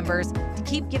ICCU members to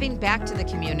keep giving back to the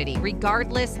community,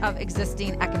 regardless of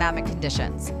existing economic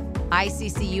conditions.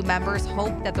 ICCU members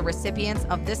hope that the recipients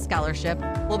of this scholarship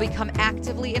will become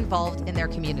actively involved in their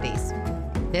communities.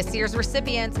 This year's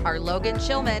recipients are Logan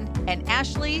Shillman and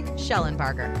Ashley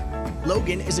Schellenbarger.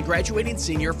 Logan is a graduating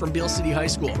senior from Beale City High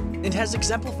School and has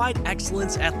exemplified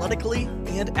excellence athletically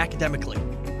and academically.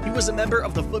 He was a member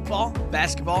of the football,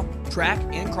 basketball, track,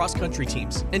 and cross-country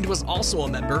teams, and was also a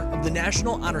member of the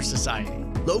National Honor Society.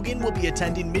 Logan will be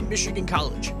attending Mid-Michigan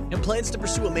College and plans to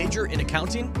pursue a major in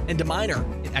accounting and a minor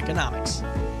in economics.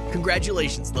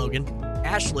 Congratulations, Logan.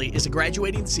 Ashley is a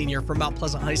graduating senior from Mount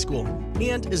Pleasant High School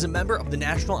and is a member of the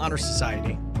National Honor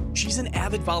Society. She's an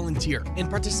avid volunteer and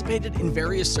participated in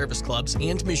various service clubs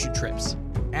and mission trips.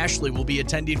 Ashley will be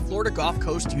attending Florida Gulf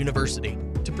Coast University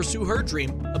to pursue her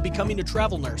dream of becoming a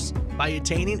travel nurse by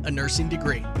attaining a nursing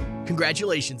degree.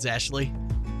 Congratulations, Ashley.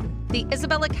 The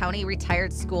Isabella County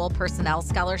Retired School Personnel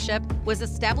Scholarship was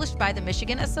established by the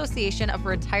Michigan Association of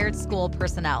Retired School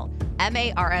Personnel,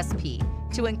 MARSP,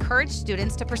 to encourage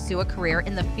students to pursue a career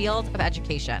in the field of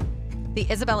education. The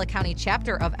Isabella County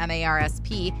chapter of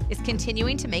MARSP is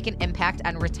continuing to make an impact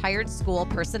on retired school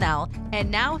personnel and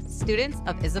now students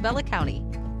of Isabella County.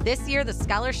 This year, the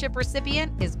scholarship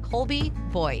recipient is Colby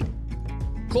Boyd.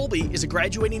 Colby is a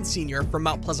graduating senior from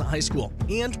Mount Pleasant High School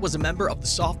and was a member of the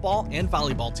softball and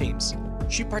volleyball teams.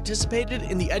 She participated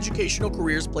in the Educational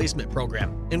Careers Placement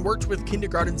Program and worked with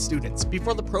kindergarten students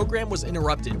before the program was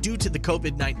interrupted due to the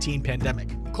COVID-19 pandemic.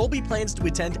 Colby plans to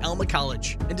attend Alma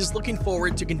College and is looking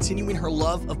forward to continuing her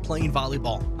love of playing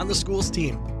volleyball on the school's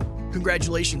team.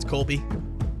 Congratulations, Colby.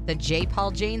 The J.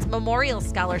 Paul Janes Memorial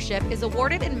Scholarship is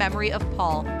awarded in memory of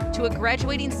Paul to a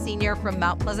graduating senior from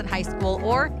Mount Pleasant High School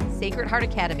or Sacred Heart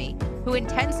Academy who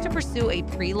intends to pursue a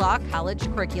pre-law college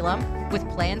curriculum with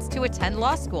plans to attend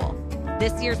law school.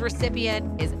 This year's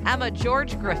recipient is Emma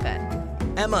George Griffin.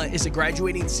 Emma is a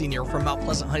graduating senior from Mount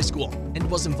Pleasant High School and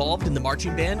was involved in the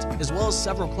marching band as well as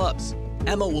several clubs.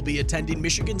 Emma will be attending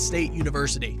Michigan State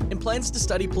University and plans to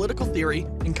study political theory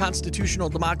and constitutional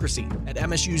democracy at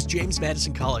MSU's James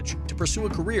Madison College to pursue a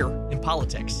career in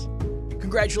politics.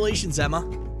 Congratulations, Emma.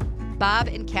 Bob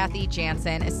and Kathy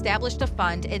Jansen established a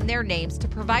fund in their names to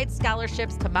provide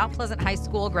scholarships to Mount Pleasant High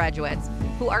School graduates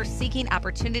who are seeking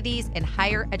opportunities in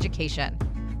higher education.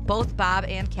 Both Bob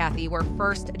and Kathy were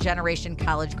first-generation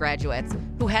college graduates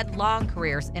who had long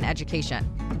careers in education.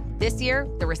 This year,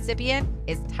 the recipient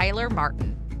is Tyler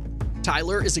Martin.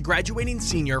 Tyler is a graduating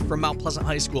senior from Mount Pleasant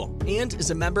High School and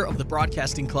is a member of the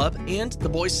Broadcasting Club and the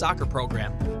Boys Soccer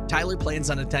Program. Tyler plans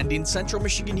on attending Central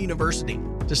Michigan University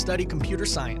to study computer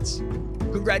science.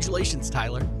 Congratulations,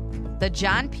 Tyler. The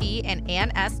John P. and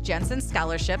Ann S. Jensen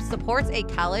Scholarship supports a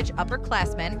college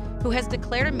upperclassman who has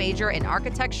declared a major in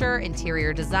architecture,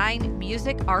 interior design,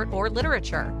 music, art, or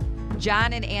literature.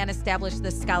 John and Ann established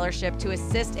this scholarship to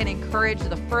assist and encourage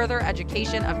the further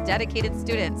education of dedicated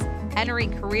students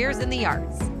entering careers in the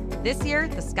arts. This year,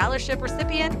 the scholarship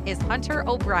recipient is Hunter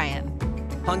O'Brien.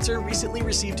 Hunter recently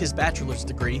received his bachelor's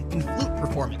degree in flute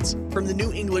performance from the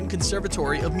New England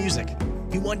Conservatory of Music.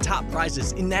 He won top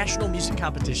prizes in national music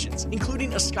competitions,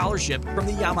 including a scholarship from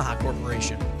the Yamaha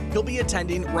Corporation. He'll be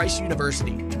attending Rice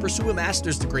University to pursue a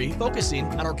master's degree focusing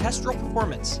on orchestral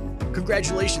performance.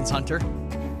 Congratulations, Hunter.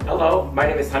 Hello, my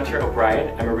name is Hunter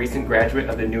O'Brien. I'm a recent graduate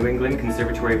of the New England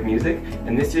Conservatory of Music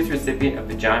and this year's recipient of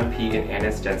the John P. and Ann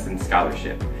S. Jensen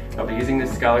Scholarship. I'll be using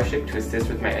this scholarship to assist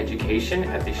with my education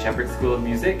at the Shepherd School of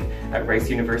Music at Rice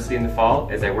University in the fall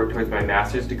as I work towards my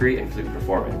master's degree in flute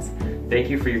performance. Thank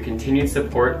you for your continued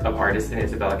support of artists in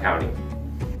Isabella County.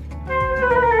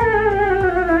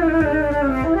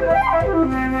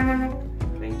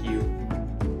 Thank you.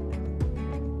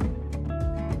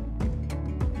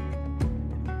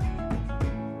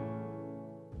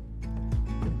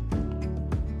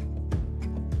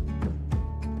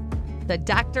 The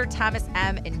Dr. Thomas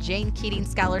M. and Jane Keating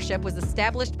Scholarship was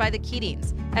established by the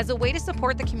Keatings as a way to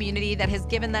support the community that has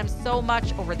given them so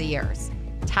much over the years.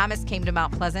 Thomas came to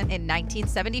Mount Pleasant in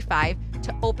 1975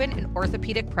 to open an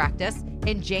orthopedic practice,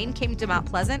 and Jane came to Mount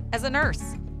Pleasant as a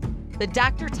nurse. The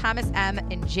Dr. Thomas M.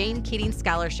 and Jane Keating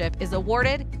Scholarship is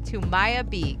awarded to Maya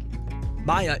Beeg.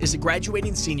 Maya is a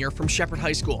graduating senior from Shepherd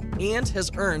High School and has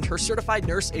earned her certified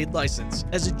nurse aide license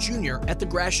as a junior at the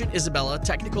Gratiot Isabella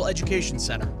Technical Education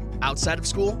Center. Outside of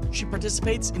school, she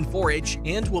participates in 4-H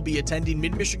and will be attending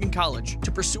Mid-Michigan College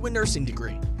to pursue a nursing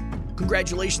degree.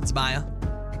 Congratulations, Maya.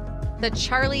 The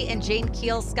Charlie and Jane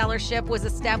Keel Scholarship was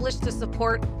established to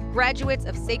support graduates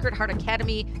of Sacred Heart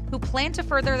Academy who plan to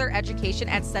further their education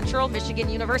at Central Michigan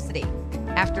University.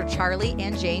 After Charlie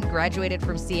and Jane graduated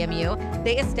from CMU,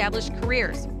 they established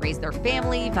careers, raised their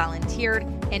family, volunteered,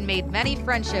 and made many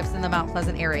friendships in the Mount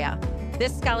Pleasant area.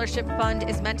 This scholarship fund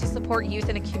is meant to support youth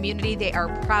in a community they are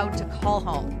proud to call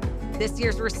home. This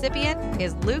year's recipient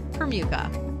is Luke Permuka.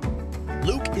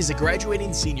 Luke is a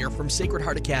graduating senior from Sacred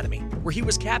Heart Academy, where he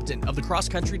was captain of the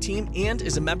cross-country team and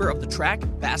is a member of the track,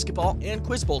 basketball, and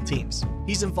quiz bowl teams.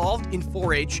 He's involved in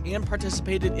 4-H and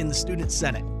participated in the Student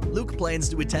Senate. Luke plans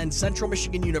to attend Central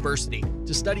Michigan University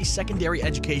to study secondary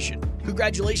education.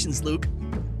 Congratulations, Luke.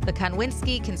 The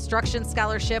Konwinski Construction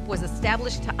Scholarship was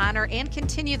established to honor and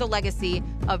continue the legacy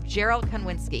of Gerald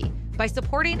Konwinski by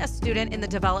supporting a student in the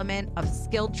development of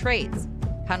skilled trades.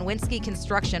 Konwinski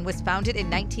Construction was founded in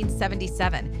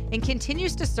 1977 and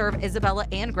continues to serve Isabella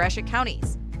and Gratiot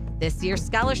counties. This year's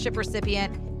scholarship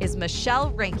recipient is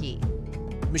Michelle Ranke.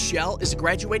 Michelle is a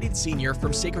graduating senior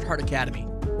from Sacred Heart Academy,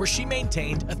 where she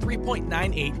maintained a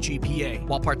 3.98 GPA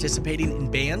while participating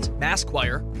in band, mass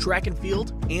choir, track and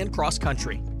field, and cross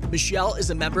country. Michelle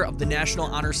is a member of the National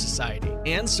Honor Society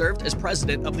and served as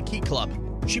president of the Key Club.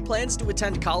 She plans to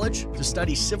attend college to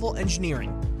study civil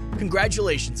engineering.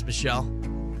 Congratulations, Michelle.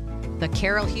 The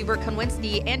Carol Huber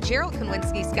Konwinski and Gerald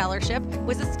Konwinski Scholarship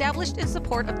was established in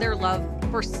support of their love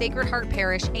for Sacred Heart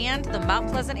Parish and the Mount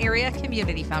Pleasant Area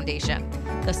Community Foundation.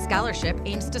 The scholarship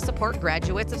aims to support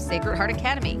graduates of Sacred Heart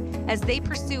Academy as they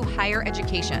pursue higher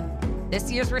education.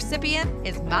 This year's recipient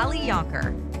is Molly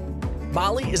Yonker.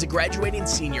 Molly is a graduating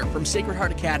senior from Sacred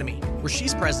Heart Academy, where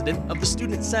she's president of the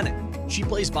Student Senate. She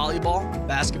plays volleyball,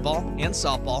 basketball, and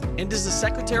softball, and is the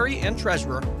secretary and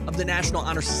treasurer of the National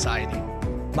Honor Society.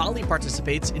 Molly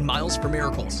participates in Miles for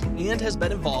Miracles and has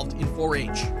been involved in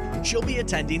 4-H. She'll be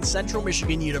attending Central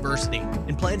Michigan University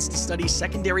and plans to study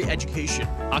secondary education,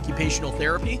 occupational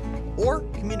therapy, or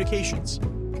communications.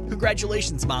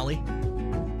 Congratulations, Molly.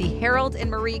 The Harold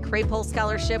and Marie Krapel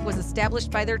Scholarship was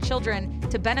established by their children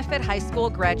to benefit high school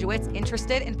graduates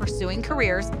interested in pursuing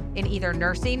careers in either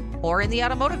nursing or in the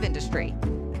automotive industry.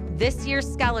 This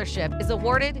year's scholarship is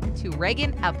awarded to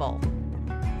Reagan Eppel.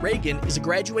 Reagan is a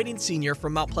graduating senior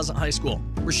from Mount Pleasant High School,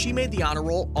 where she made the honor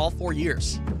roll all 4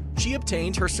 years. She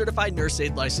obtained her certified nurse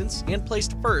aide license and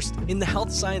placed first in the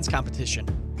health science competition.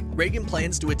 Reagan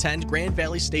plans to attend Grand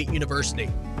Valley State University,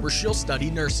 where she'll study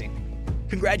nursing.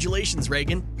 Congratulations,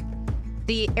 Reagan.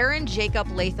 The Aaron Jacob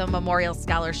Latham Memorial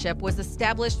Scholarship was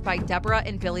established by Deborah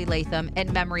and Billy Latham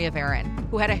in memory of Aaron,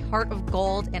 who had a heart of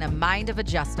gold and a mind of a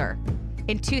jester.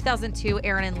 In 2002,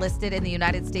 Aaron enlisted in the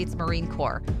United States Marine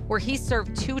Corps, where he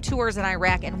served 2 tours in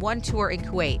Iraq and 1 tour in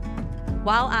Kuwait.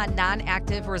 While on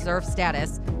non-active reserve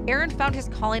status, Aaron found his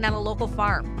calling on a local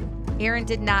farm. Aaron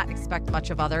did not expect much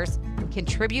of others,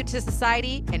 contribute to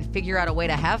society, and figure out a way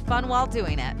to have fun while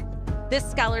doing it. This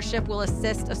scholarship will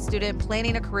assist a student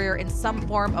planning a career in some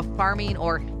form of farming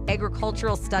or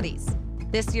agricultural studies.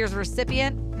 This year's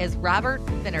recipient is Robert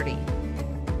Finnerty.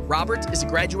 Robert is a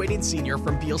graduating senior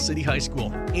from Beale City High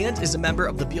School and is a member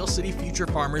of the Beale City Future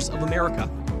Farmers of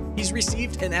America. He's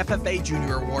received an FFA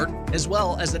Junior Award as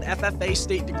well as an FFA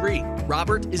State degree.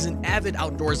 Robert is an avid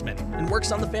outdoorsman and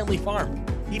works on the family farm.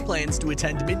 He plans to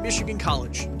attend Mid-Michigan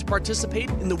College to participate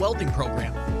in the welding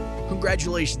program.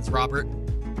 Congratulations, Robert.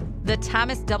 The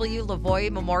Thomas W.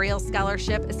 Lavoie Memorial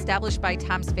Scholarship, established by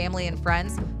Tom's family and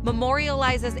friends,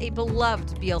 memorializes a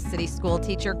beloved Beale City school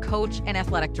teacher, coach, and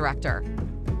athletic director.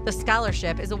 The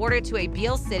scholarship is awarded to a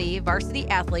Beale City varsity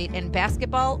athlete in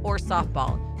basketball or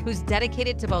softball who's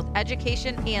dedicated to both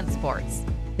education and sports.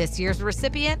 This year's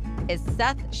recipient is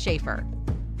Seth Schaefer.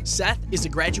 Seth is a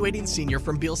graduating senior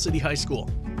from Beale City High School.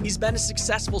 He's been a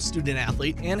successful student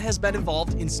athlete and has been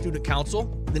involved in student council,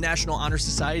 the National Honor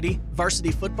Society,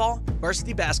 varsity football,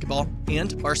 varsity basketball,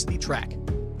 and varsity track.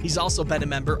 He's also been a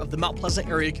member of the Mount Pleasant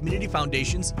Area Community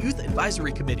Foundation's Youth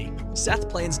Advisory Committee. Seth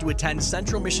plans to attend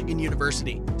Central Michigan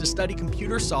University to study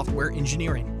computer software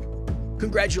engineering.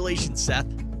 Congratulations, Seth.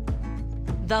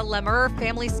 The Lemur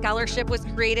Family Scholarship was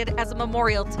created as a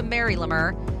memorial to Mary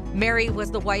Lemur. Mary was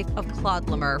the wife of Claude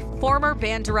Lemur, former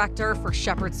band director for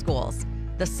Shepherd Schools.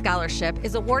 The scholarship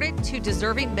is awarded to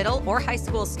deserving middle or high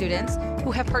school students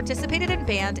who have participated in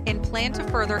band and plan to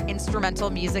further instrumental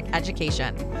music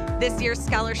education. This year's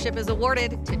scholarship is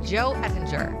awarded to Joe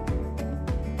Ettinger.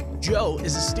 Joe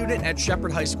is a student at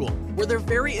Shepherd High School, where they're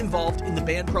very involved in the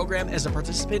band program as a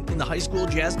participant in the high school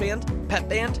jazz band, pep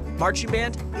band, marching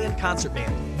band, and concert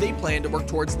band. They plan to work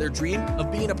towards their dream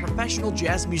of being a professional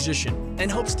jazz musician and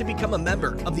hopes to become a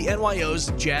member of the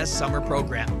NYO's Jazz Summer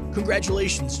Program.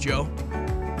 Congratulations, Joe.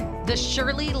 The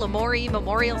Shirley Lamourie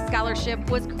Memorial Scholarship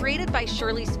was created by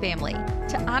Shirley's family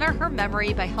to honor her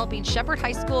memory by helping Shepherd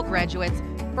High School graduates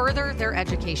further their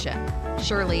education.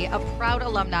 Shirley, a proud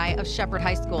alumni of Shepherd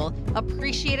High School,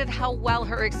 appreciated how well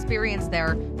her experience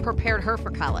there prepared her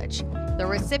for college. The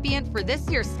recipient for this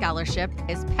year's scholarship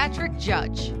is Patrick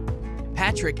Judge.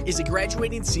 Patrick is a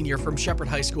graduating senior from Shepherd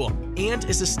High School and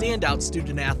is a standout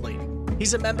student athlete.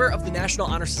 He's a member of the National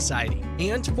Honor Society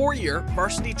and 4-year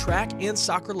varsity track and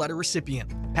soccer letter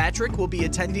recipient. Patrick will be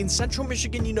attending Central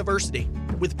Michigan University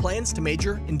with plans to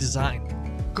major in design.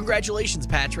 Congratulations,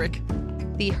 Patrick.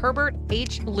 The Herbert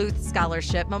H. Luth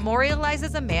Scholarship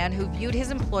memorializes a man who viewed his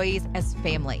employees as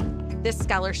family. This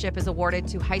scholarship is awarded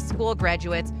to high school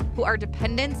graduates who are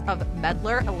dependents of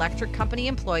Medler Electric Company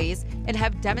employees and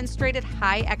have demonstrated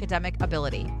high academic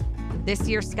ability. This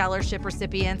year's scholarship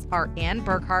recipients are Ann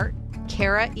Burkhart,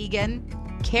 Kara Egan,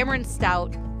 Cameron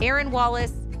Stout, Aaron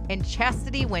Wallace, and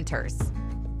Chastity Winters.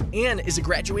 Ann is a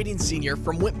graduating senior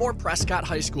from Whitmore Prescott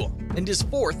High School and is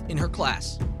 4th in her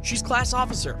class. She's class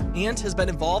officer and has been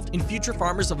involved in Future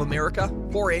Farmers of America,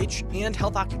 4-H, and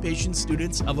Health Occupation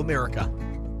Students of America.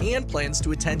 Ann plans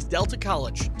to attend Delta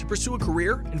College to pursue a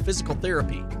career in physical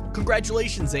therapy.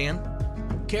 Congratulations, Ann.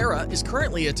 Kara is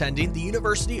currently attending the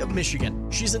University of Michigan.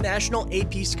 She's a National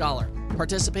AP Scholar,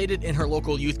 participated in her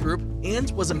local youth group,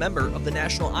 and was a member of the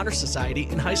National Honor Society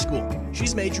in high school.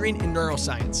 She's majoring in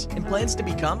neuroscience and plans to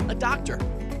become a doctor.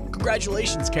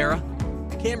 Congratulations, Kara.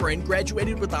 Cameron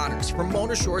graduated with honors from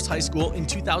Mona Shores High School in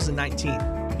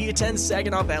 2019. He attends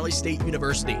Saginaw Valley State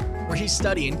University, where he's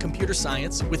studying computer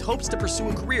science with hopes to pursue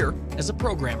a career as a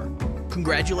programmer.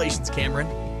 Congratulations, Cameron.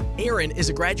 Erin is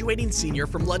a graduating senior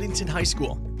from Ludington High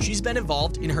School. She's been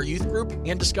involved in her youth group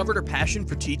and discovered her passion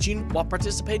for teaching while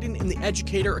participating in the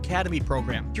Educator Academy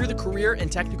program through the Career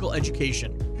and Technical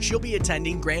Education. She'll be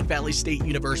attending Grand Valley State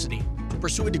University to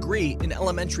pursue a degree in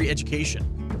elementary education.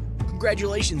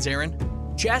 Congratulations, Erin.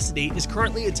 Chastity is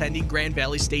currently attending Grand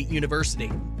Valley State University,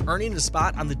 earning a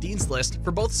spot on the Dean's List for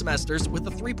both semesters with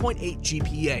a 3.8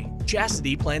 GPA.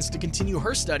 Chastity plans to continue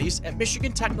her studies at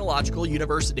Michigan Technological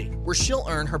University, where she'll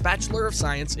earn her Bachelor of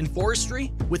Science in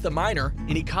Forestry with a minor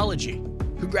in Ecology.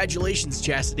 Congratulations,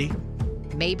 Chastity.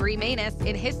 Mabry Manus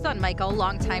and his son Michael,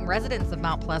 longtime residents of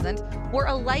Mount Pleasant, were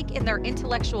alike in their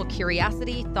intellectual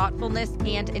curiosity, thoughtfulness,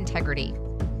 and integrity.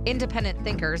 Independent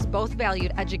thinkers, both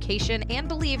valued education and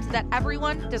believed that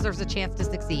everyone deserves a chance to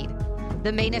succeed.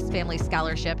 The Manus Family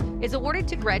Scholarship is awarded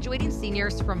to graduating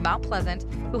seniors from Mount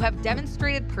Pleasant who have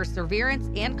demonstrated perseverance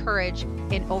and courage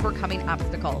in overcoming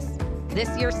obstacles.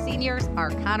 This year's seniors are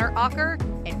Connor Auker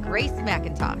and Grace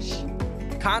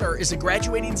McIntosh. Connor is a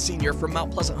graduating senior from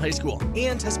Mount Pleasant High School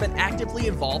and has been actively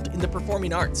involved in the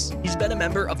performing arts. He's been a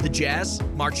member of the jazz,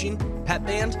 marching, pep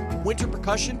band, winter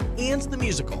percussion, and the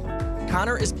musical.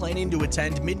 Connor is planning to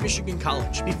attend Mid-Michigan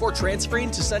College before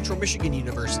transferring to Central Michigan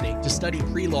University to study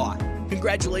pre-law.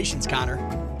 Congratulations, Connor.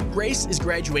 Grace is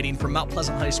graduating from Mount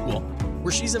Pleasant High School,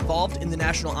 where she's involved in the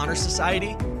National Honor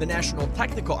Society, the National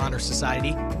Technical Honor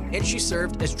Society, and she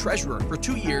served as treasurer for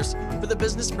 2 years for the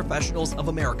Business Professionals of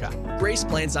America. Grace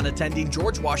plans on attending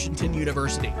George Washington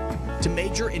University to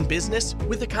major in business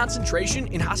with a concentration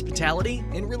in hospitality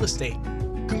and real estate.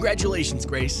 Congratulations,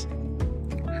 Grace.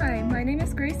 Hi, my name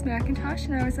is Grace McIntosh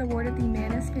and I was awarded the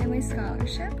Manus Family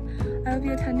Scholarship. I will be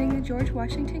attending the George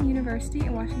Washington University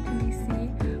in Washington, D.C.,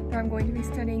 where I'm going to be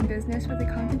studying business with a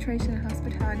concentration in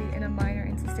hospitality and a minor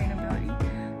in sustainability.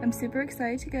 I'm super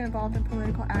excited to get involved in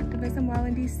political activism while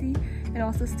in D.C. and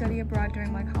also study abroad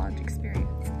during my college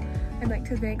experience. I'd like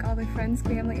to thank all the friends,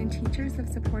 family, and teachers that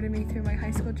have supported me through my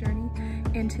high school journey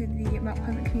and to the Mount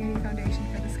Pleasant Community Foundation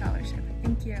for the scholarship.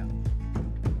 Thank you.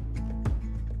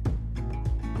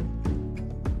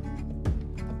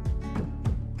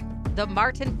 The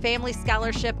Martin Family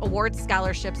Scholarship awards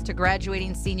scholarships to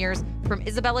graduating seniors from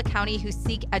Isabella County who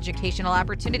seek educational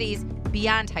opportunities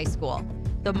beyond high school.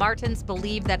 The Martins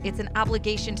believe that it's an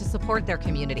obligation to support their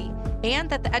community and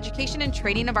that the education and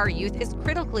training of our youth is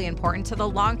critically important to the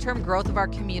long-term growth of our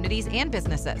communities and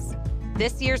businesses.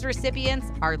 This year's recipients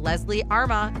are Leslie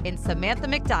Arma and Samantha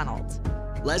McDonald.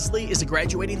 Leslie is a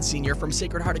graduating senior from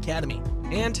Sacred Heart Academy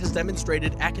and has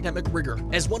demonstrated academic rigor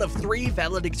as one of 3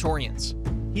 valedictorians.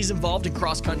 He's involved in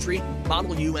cross-country,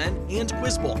 Model UN, and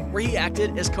Quiz Bowl, where he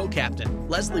acted as co-captain.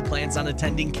 Leslie plans on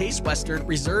attending Case Western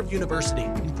Reserve University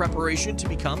in preparation to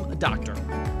become a doctor.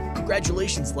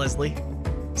 Congratulations, Leslie.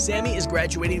 Sammy is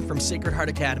graduating from Sacred Heart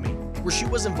Academy, where she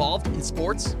was involved in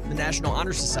sports, the National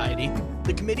Honor Society,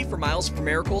 the Committee for Miles for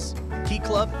Miracles, Key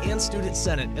Club, and Student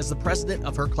Senate as the president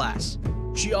of her class.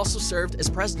 She also served as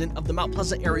president of the Mount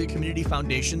Pleasant Area Community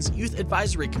Foundation's Youth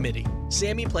Advisory Committee.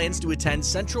 Sammy plans to attend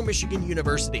Central Michigan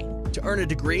University to earn a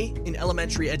degree in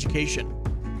elementary education.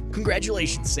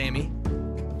 Congratulations, Sammy.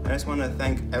 I just want to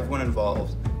thank everyone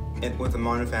involved with the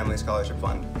Martin Family Scholarship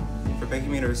Fund for picking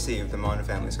me to receive the Martin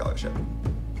Family Scholarship.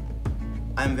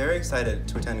 I'm very excited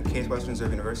to attend Case Western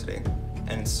Reserve University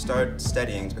and start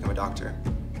studying to become a doctor.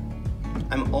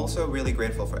 I'm also really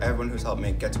grateful for everyone who's helped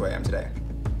me get to where I am today.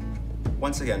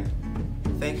 Once again,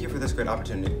 thank you for this great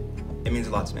opportunity. It means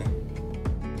a lot to me.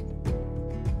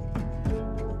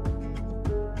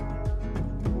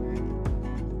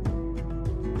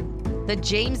 The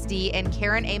James D. and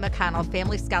Karen A. McConnell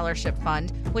Family Scholarship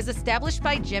Fund was established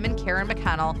by Jim and Karen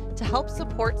McConnell to help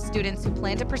support students who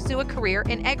plan to pursue a career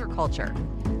in agriculture.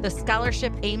 The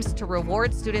scholarship aims to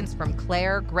reward students from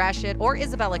Clare, Gratiot, or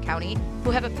Isabella County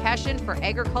who have a passion for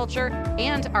agriculture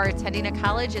and are attending a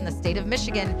college in the state of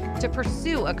Michigan to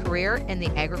pursue a career in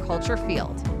the agriculture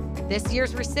field. This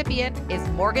year's recipient is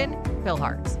Morgan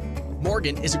Philhart.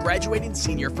 Morgan is a graduating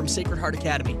senior from Sacred Heart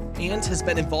Academy and has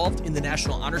been involved in the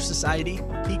National Honor Society,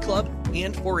 Key Club,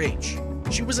 and 4-H.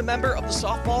 She was a member of the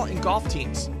softball and golf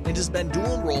teams and has been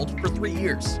dual enrolled for 3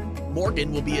 years.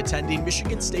 Morgan will be attending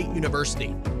Michigan State University,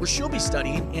 where she'll be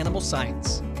studying animal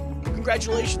science.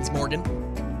 Congratulations, Morgan.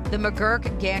 The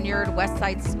McGurk-Ganyard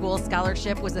Westside School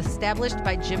Scholarship was established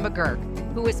by Jim McGurk,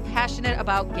 who was passionate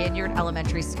about Ganyard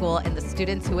Elementary School and the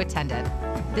students who attended.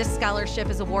 This scholarship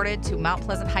is awarded to Mount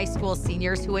Pleasant High School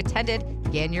seniors who attended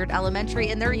Ganyard Elementary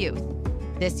in their youth.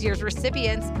 This year's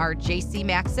recipients are J.C.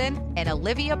 Maxon and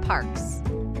Olivia Parks.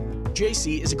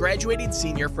 JC is a graduating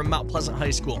senior from Mount Pleasant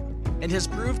High School and has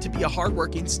proved to be a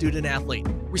hardworking student athlete,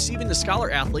 receiving the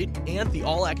Scholar Athlete and the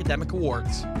All Academic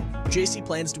Awards. JC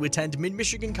plans to attend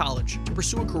Mid-Michigan College to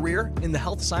pursue a career in the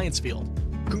health science field.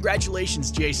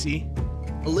 Congratulations, JC.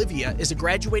 Olivia is a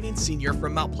graduating senior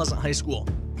from Mount Pleasant High School,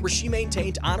 where she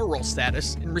maintained honor roll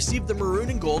status and received the Maroon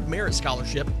and Gold Merit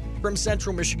Scholarship from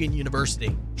Central Michigan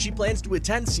University. She plans to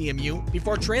attend CMU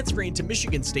before transferring to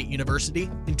Michigan State University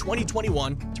in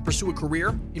 2021 to pursue a career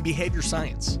in behavior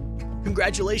science.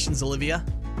 Congratulations, Olivia.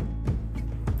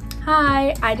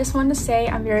 Hi, I just wanted to say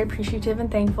I'm very appreciative and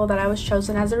thankful that I was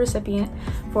chosen as a recipient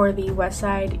for the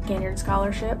Westside Gaudard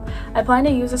Scholarship. I plan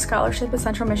to use a scholarship at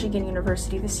Central Michigan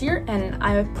University this year, and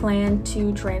I plan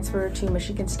to transfer to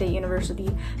Michigan State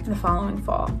University in the following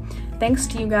fall. Thanks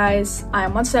to you guys, I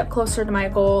am one step closer to my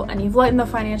goal, and you've lightened the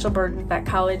financial burden that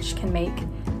college can make.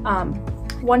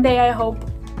 One day I hope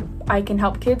I can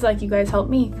help kids like you guys helped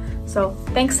me. So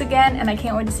thanks again, and I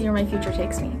can't wait to see where my future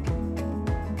takes me.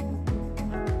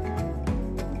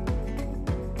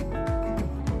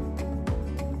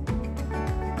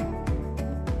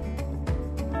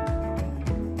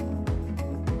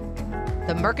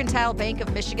 The Mercantile Bank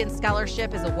of Michigan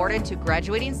Scholarship is awarded to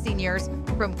graduating seniors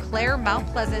from Clare, Mount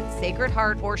Pleasant, Sacred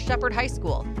Heart, or Shepherd High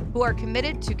School who are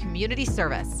committed to community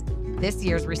service. This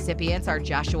year's recipients are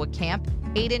Joshua Camp,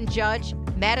 Aiden Judge,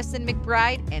 Madison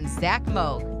McBride, and Zach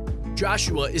Moog.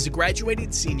 Joshua is a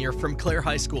graduating senior from Clare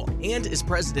High School and is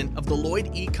president of the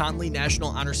Lloyd E. Conley National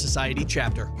Honor Society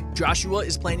chapter. Joshua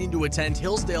is planning to attend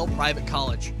Hillsdale Private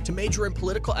College to major in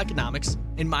political economics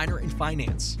and minor in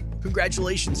finance.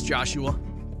 Congratulations, Joshua.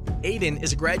 Aiden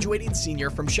is a graduating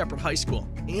senior from Shepherd High School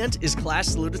and is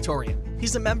class salutatorian.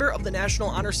 He's a member of the National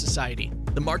Honor Society,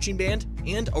 the marching band,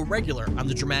 and a regular on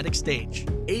the dramatic stage.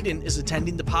 Aiden is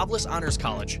attending the Pavlis Honors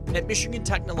College at Michigan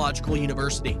Technological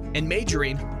University and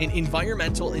majoring in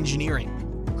environmental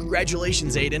engineering.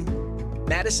 Congratulations, Aiden.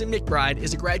 Madison McBride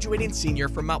is a graduating senior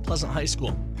from Mount Pleasant High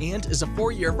School and is a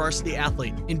 4-year varsity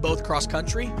athlete in both cross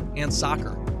country and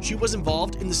soccer. She was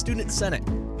involved in the Student Senate,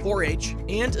 4-H,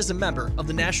 and is a member of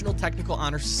the National Technical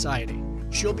Honor Society.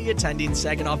 She'll be attending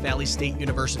Saginaw Valley State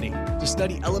University to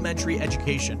study elementary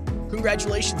education.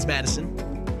 Congratulations, Madison.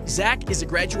 Zach is a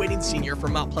graduating senior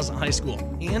from Mount Pleasant High School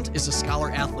and is a scholar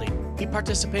athlete. He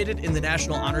participated in the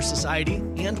National Honor Society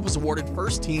and was awarded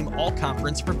first team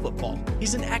all-conference for football.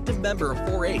 He's an active member of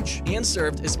 4-H and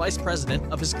served as vice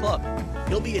president of his club.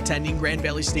 He'll be attending Grand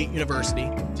Valley State University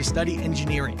to study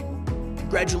engineering.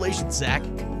 Congratulations, Zach.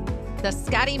 The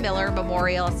Scotty Miller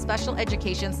Memorial Special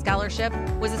Education Scholarship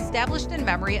was established in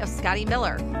memory of Scotty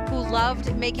Miller, who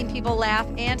loved making people laugh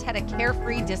and had a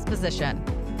carefree disposition.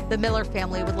 The Miller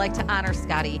family would like to honor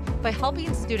Scotty by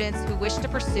helping students who wish to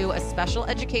pursue a special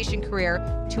education career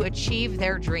to achieve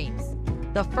their dreams.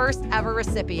 The first ever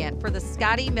recipient for the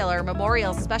Scotty Miller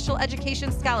Memorial Special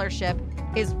Education Scholarship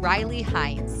is Riley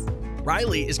Heinze.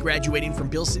 Riley is graduating from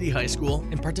Bill City High School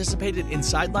and participated in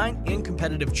sideline and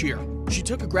competitive cheer. She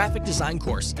took a graphic design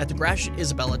course at the Gratiot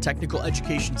Isabella Technical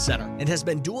Education Center and has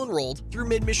been dual enrolled through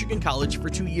Mid-Michigan College for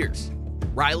 2 years.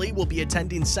 Riley will be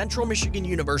attending Central Michigan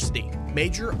University,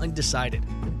 major undecided.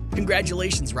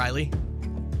 Congratulations, Riley.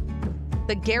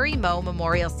 The Gary Moe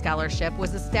Memorial Scholarship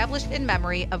was established in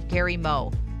memory of Gary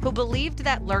Moe, who believed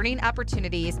that learning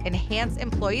opportunities enhance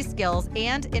employee skills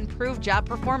and improve job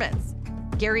performance.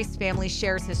 Gary's family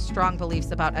shares his strong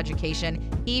beliefs about education,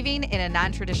 even in a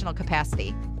non-traditional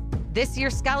capacity. This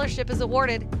year's scholarship is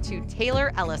awarded to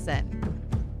Taylor Ellison.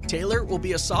 Taylor will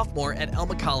be a sophomore at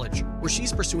Alma College, where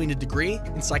she's pursuing a degree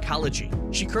in psychology.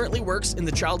 She currently works in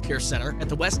the Child Care Center at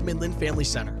the West Midland Family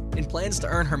Center and plans to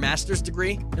earn her master's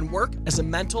degree and work as a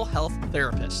mental health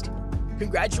therapist.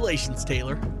 Congratulations,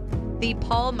 Taylor. The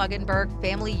Paul Muggenberg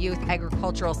Family Youth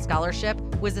Agricultural Scholarship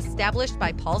was established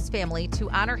by Paul's family to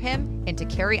honor him and to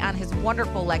carry on his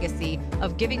wonderful legacy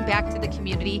of giving back to the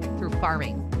community through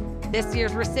farming. This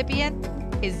year's recipient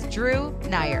is Drew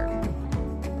Nyer.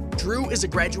 Drew is a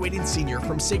graduating senior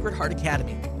from Sacred Heart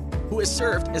Academy, who has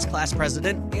served as class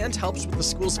president and helps with the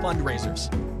school's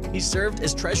fundraisers. He served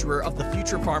as treasurer of the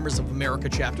Future Farmers of America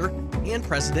chapter and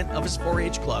president of his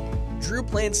 4-H club. Drew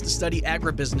plans to study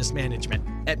agribusiness management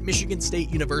at Michigan State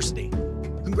University.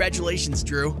 Congratulations,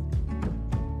 Drew.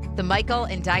 The Michael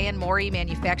and Diane Morey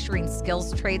Manufacturing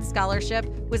Skills Trade Scholarship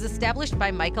was established by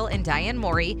Michael and Diane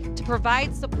Morey to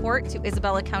provide support to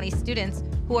Isabella County students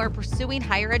who are pursuing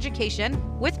higher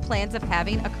education with plans of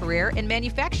having a career in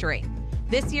manufacturing.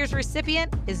 This year's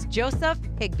recipient is Joseph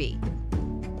Higbee.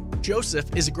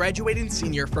 Joseph is a graduating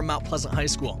senior from Mount Pleasant High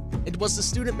School and was the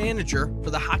student manager for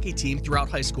the hockey team throughout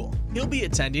high school. He'll be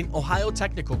attending Ohio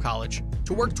Technical College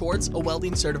to work towards a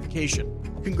welding certification.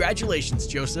 Congratulations,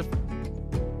 Joseph.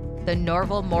 The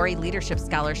Lon Morey Leadership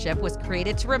Scholarship was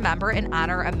created to remember and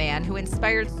honor a man who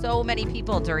inspired so many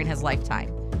people during his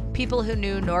lifetime. People who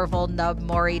knew Norval Nub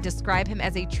Morey describe him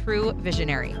as a true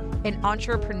visionary, an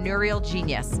entrepreneurial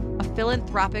genius, a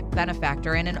philanthropic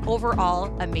benefactor, and an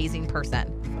overall amazing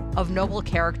person. Of noble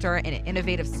character and an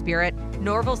innovative spirit,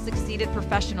 Norval succeeded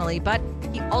professionally, but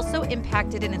he also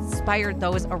impacted and inspired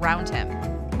those around him.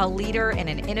 A leader and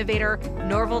an innovator,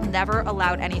 Norval never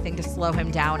allowed anything to slow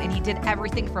him down, and he did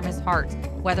everything from his heart,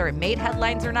 whether it made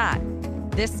headlines or not.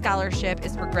 This scholarship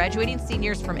is for graduating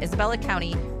seniors from Isabella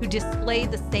County who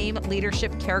displayed the same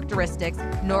leadership characteristics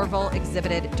Norval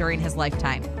exhibited during his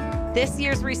lifetime. This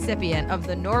year's recipient of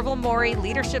the Lon Morey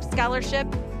Leadership Scholarship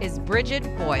is Bridget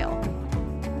Boyle.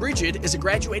 Bridget is a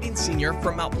graduating senior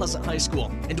from Mount Pleasant High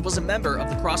School and was a member of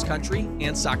the cross-country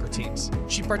and soccer teams.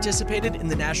 She participated in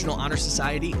the National Honor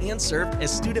Society and served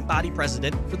as student body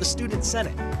president for the Student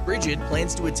Senate. Bridget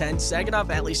plans to attend Saginaw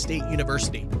Valley State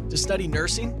University to study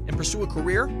nursing and pursue a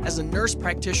career as a nurse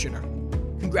practitioner.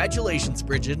 Congratulations,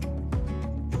 Bridget.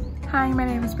 Hi, my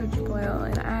name is Bridget Boyle,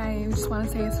 and I just want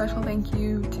to say a special thank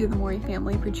you to the Morey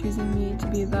family for choosing me to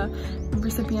be the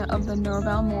recipient of the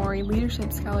Lon Morey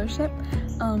Leadership Scholarship.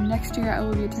 Next year, I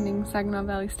will be attending Saginaw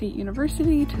Valley State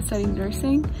University to study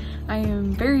nursing. I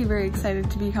am very, very excited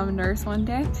to become a nurse one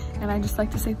day, and I'd just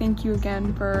like to say thank you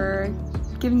again for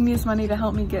giving me this money to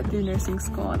help me get through nursing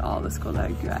school and all the school that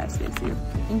I do at SVSU.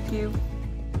 Thank you.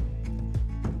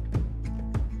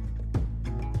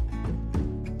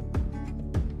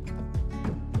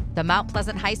 The Mount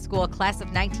Pleasant High School Class of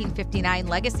 1959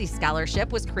 Legacy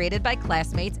Scholarship was created by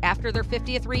classmates after their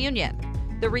 50th reunion.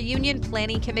 The Reunion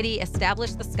Planning Committee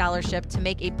established the scholarship to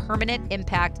make a permanent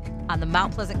impact on the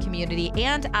Mount Pleasant community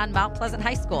and on Mount Pleasant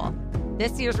High School.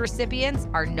 This year's recipients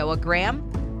are Noah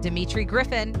Graham, Dimitri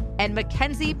Griffin, and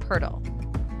Mackenzie Pirtle.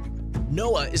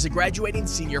 Noah is a graduating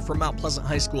senior from Mount Pleasant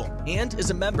High School and is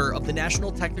a member of the National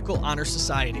Technical Honor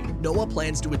Society. Noah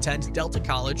plans to attend Delta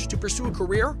College to pursue a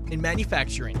career in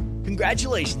manufacturing.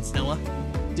 Congratulations, Noah.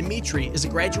 Dimitri is a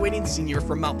graduating senior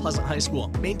from Mount Pleasant High School,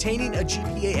 maintaining a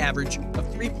GPA average of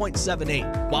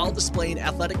 3.78 while displaying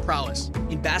athletic prowess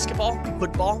in basketball,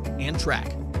 football, and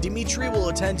track. Dimitri will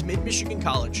attend Mid-Michigan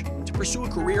College to pursue a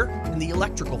career in the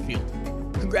electrical field.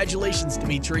 Congratulations,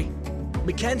 Dimitri.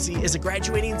 Mackenzie is a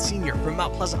graduating senior from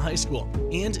Mount Pleasant High School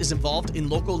and is involved in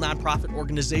local nonprofit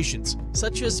organizations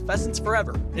such as Pheasants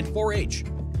Forever and 4-H,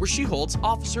 where she holds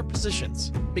officer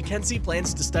positions. Mackenzie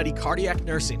plans to study cardiac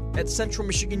nursing at Central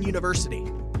Michigan University.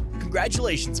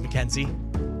 Congratulations, Mackenzie.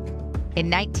 In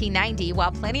 1990,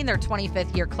 while planning their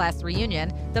 25th year class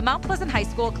reunion, the Mount Pleasant High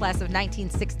School Class of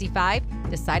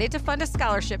 1965 decided to fund a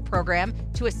scholarship program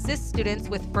to assist students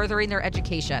with furthering their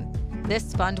education.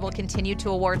 This fund will continue to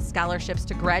award scholarships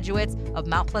to graduates of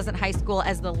Mount Pleasant High School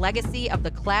as the legacy of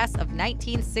the Class of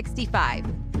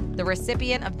 1965. The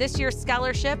recipient of this year's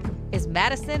scholarship is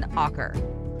Madison Auker.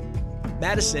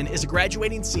 Madison is a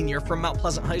graduating senior from Mount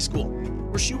Pleasant High School,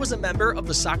 where she was a member of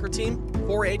the soccer team,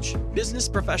 4-H, Business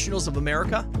Professionals of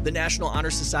America, the National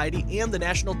Honor Society, and the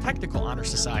National Technical Honor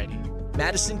Society.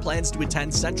 Madison plans to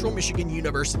attend Central Michigan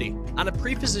University on a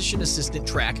pre-physician assistant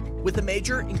track with a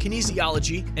major in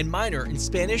kinesiology and minor in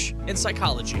Spanish and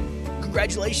psychology.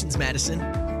 Congratulations, Madison.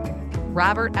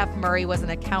 Robert F. Murray was an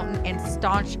accountant and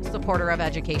staunch supporter of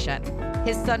education.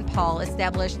 His son Paul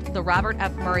established the Robert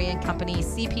F. Murray & Company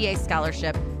CPA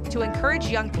Scholarship to encourage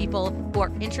young people who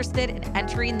are interested in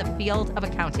entering the field of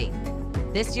accounting.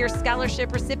 This year's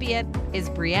scholarship recipient is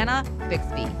Brianna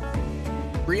Bixby.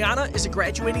 Brianna is a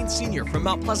graduating senior from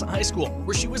Mount Pleasant High School,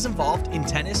 where she was involved in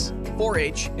tennis,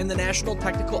 4-H, and the National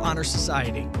Technical Honor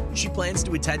Society. She plans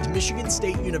to attend Michigan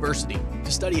State University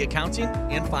to study accounting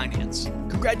and finance.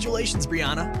 Congratulations,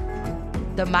 Brianna.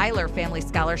 The Myler Family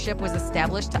Scholarship was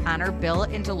established to honor Bill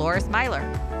and Dolores Myler.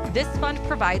 This fund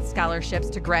provides scholarships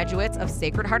to graduates of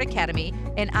Sacred Heart Academy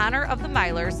in honor of the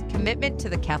Mylers' commitment to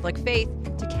the Catholic faith,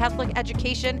 to Catholic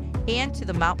education, and to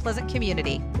the Mount Pleasant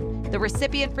community. The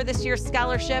recipient for this year's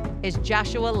scholarship is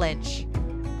Joshua Lynch.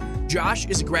 Josh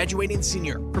is a graduating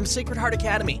senior from Sacred Heart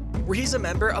Academy, where he's a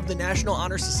member of the National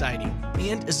Honor Society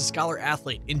and is a scholar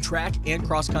athlete in track and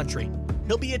cross country.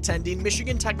 He'll be attending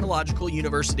Michigan Technological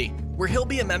University, where he'll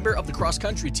be a member of the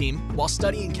cross-country team while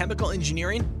studying chemical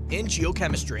engineering and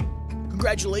geochemistry.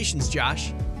 Congratulations,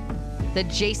 Josh. The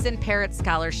Jason Parrott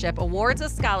Scholarship awards a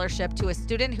scholarship to a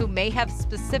student who may have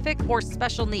specific or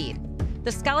special need.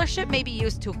 The scholarship may be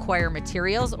used to acquire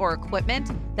materials or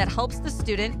equipment that helps the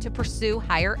student to pursue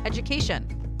higher education.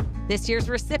 This year's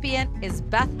recipient is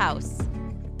Beth House.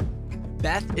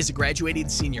 Beth is a graduating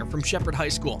senior from Shepherd High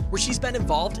School, where she's been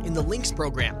involved in the LINKS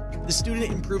program, the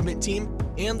Student Improvement Team,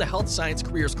 and the Health Science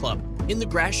Careers Club in the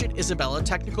Gratiot Isabella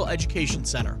Technical Education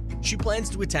Center. She plans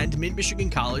to attend Mid-Michigan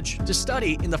College to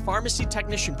study in the Pharmacy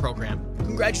Technician program.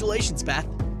 Congratulations, Beth.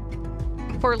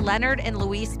 For Leonard and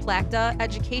Louise Plachta,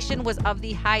 education was of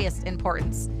the highest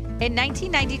importance. In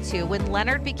 1992, when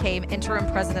Leonard became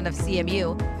interim president of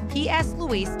CMU, he asked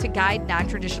Louise to guide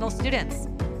non-traditional students.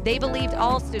 They believed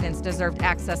all students deserved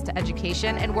access to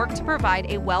education and worked to provide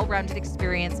a well-rounded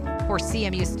experience for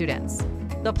CMU students.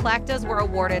 The Plachtas were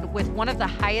awarded with one of the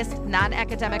highest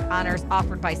non-academic honors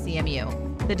offered by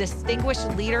CMU, the Distinguished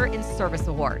Leader in Service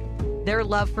Award. Their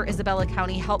love for Isabella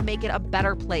County helped make it a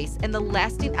better place, and the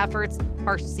lasting efforts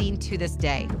are seen to this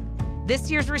day.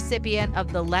 This year's recipient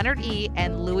of the Leonard E.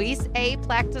 and Louise A.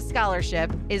 Plachta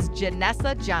Scholarship is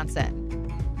Janessa Johnson.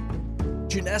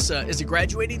 Janessa is a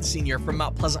graduating senior from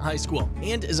Mount Pleasant High School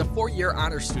and is a 4-year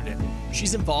honor student.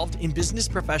 She's involved in Business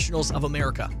Professionals of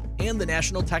America and the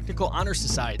National Technical Honor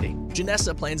Society.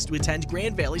 Janessa plans to attend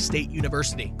Grand Valley State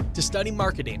University to study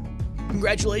marketing.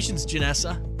 Congratulations,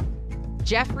 Janessa.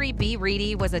 Jeffrey B.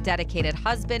 Reedy was a dedicated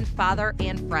husband, father,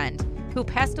 and friend who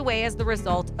passed away as the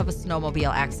result of a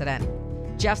snowmobile accident.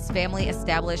 Jeff's family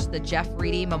established the Jeff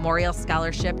Reedy Memorial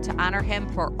Scholarship to honor him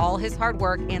for all his hard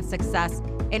work and success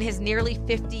in his nearly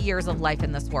 50 years of life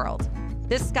in this world.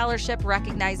 This scholarship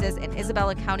recognizes an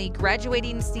Isabella County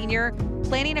graduating senior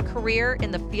planning a career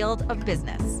in the field of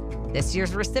business. This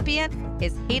year's recipient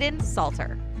is Hayden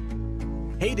Salter.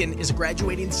 Hayden is a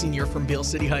graduating senior from Beale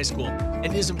City High School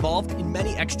and is involved in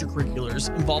many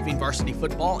extracurriculars involving varsity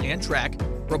football and track,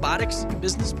 robotics,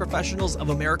 Business Professionals of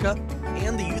America,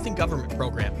 and the Youth and Government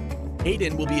program.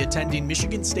 Hayden will be attending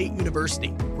Michigan State University,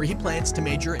 where he plans to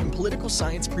major in political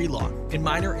science pre-law and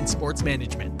minor in sports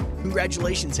management.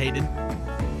 Congratulations, Hayden.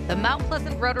 The Mount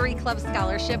Pleasant Rotary Club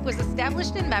Scholarship was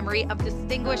established in memory of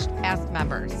distinguished past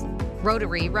members.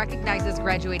 Rotary recognizes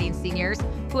graduating seniors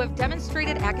who have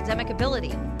demonstrated academic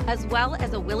ability, as well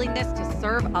as a willingness to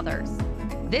serve others.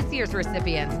 This year's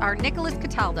recipients are Nicholas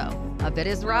Cataldo, Abid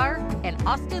Israr, and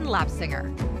Austin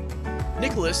Lapsinger.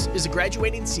 Nicholas is a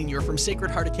graduating senior from Sacred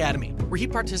Heart Academy, where he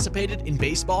participated in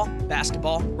baseball,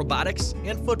 basketball, robotics,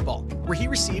 and football, where he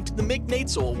received the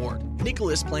McNatesel Award.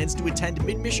 Nicholas plans to attend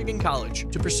Mid-Michigan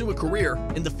College to pursue a career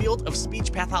in the field of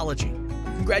speech pathology.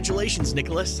 Congratulations,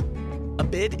 Nicholas.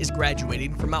 Abid is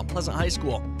graduating from Mount Pleasant High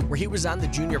School, where he was on the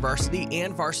junior varsity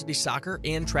and varsity soccer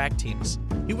and track teams.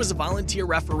 He was a volunteer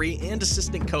referee and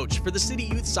assistant coach for the City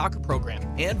Youth Soccer program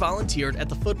and volunteered at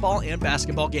the football and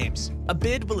basketball games.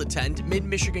 Abid will attend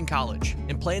Mid-Michigan College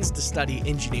and plans to study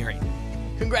engineering.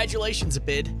 Congratulations,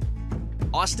 Abid.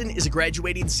 Austin is a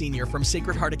graduating senior from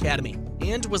Sacred Heart Academy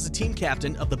and was the team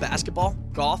captain of the basketball,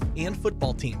 golf, and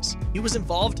football teams. He was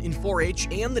involved in 4-H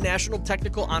and the National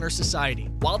Technical Honor Society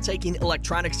while taking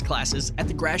electronics classes at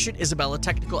the Gratiot Isabella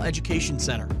Technical Education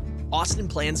Center. Austin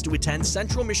plans to attend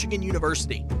Central Michigan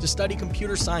University to study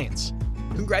computer science.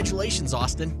 Congratulations,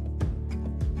 Austin.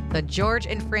 The George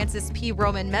and Frances P.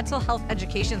 Roman Mental Health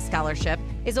Education Scholarship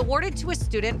is awarded to a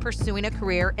student pursuing a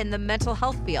career in the mental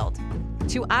health field.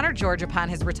 To honor George upon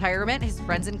his retirement, his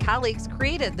friends and colleagues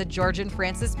created the George and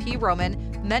Frances P.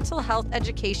 Roman Mental Health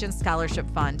Education Scholarship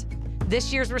Fund.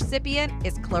 This year's recipient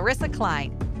is Clarissa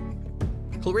Klein.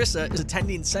 Clarissa is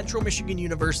attending Central Michigan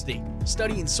University,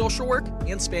 studying social work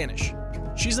and Spanish.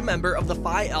 She's a member of the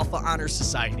Phi Alpha Honor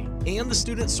Society and the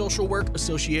Student Social Work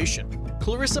Association.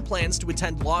 Clarissa plans to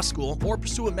attend law school or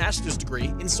pursue a master's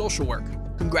degree in social work.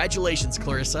 Congratulations,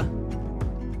 Clarissa.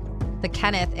 The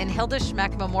Kenneth and Hilda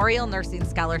Schmeck Memorial Nursing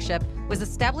Scholarship was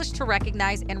established to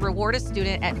recognize and reward a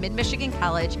student at Mid-Michigan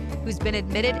College who's been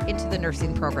admitted into the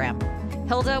nursing program.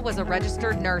 Hilda was a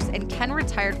registered nurse and Ken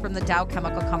retired from the Dow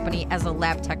Chemical Company as a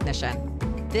lab technician.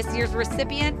 This year's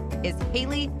recipient is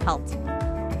Haley Helt.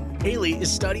 Haley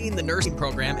is studying the nursing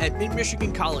program at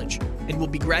Mid-Michigan College and will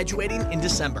be graduating in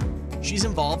December. She's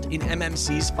involved in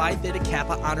MMC's Phi Theta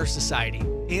Kappa Honor Society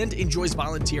and enjoys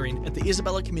volunteering at the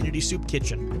Isabella Community Soup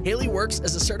Kitchen. Haley works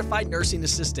as a certified nursing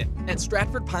assistant at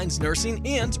Stratford Pines Nursing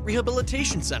and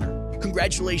Rehabilitation Center.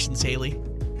 Congratulations, Haley.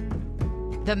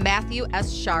 The Matthew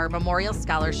S. Scharr Memorial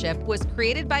Scholarship was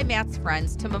created by Matt's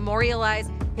friends to memorialize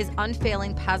his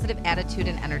unfailing positive attitude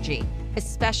and energy,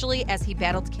 especially as he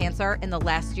battled cancer in the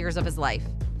last years of his life.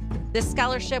 This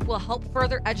scholarship will help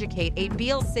further educate a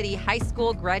Beale City High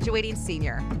School graduating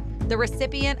senior. The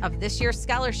recipient of this year's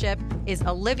scholarship is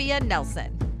Olivia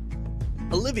Nelson.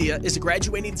 Olivia is a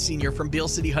graduating senior from Beale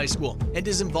City High School and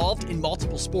is involved in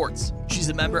multiple sports. She's She's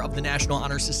a member of the National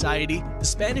Honor Society, the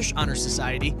Spanish Honor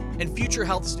Society, and Future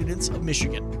Health Students of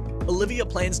Michigan. Olivia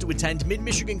plans to attend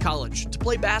Mid-Michigan College to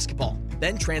play basketball,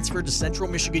 then transfer to Central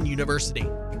Michigan University.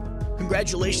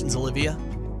 Congratulations, Olivia.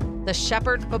 The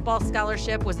Shepherd Football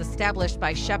Scholarship was established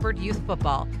by Shepherd Youth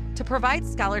Football to provide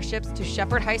scholarships to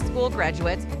Shepherd High School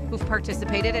graduates who've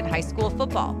participated in high school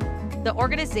football. The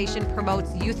organization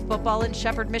promotes youth football in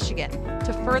Shepherd, Michigan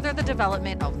to further the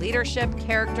development of leadership,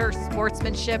 character,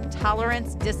 sportsmanship,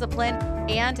 tolerance, discipline,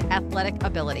 and athletic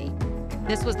ability.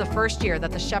 This was the first year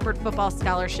that the Shepherd Football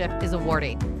Scholarship is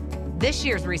awarding. This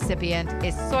year's recipient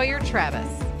is Sawyer Travis.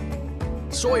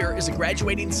 Sawyer is a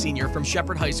graduating senior from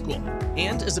Shepherd High School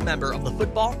and is a member of the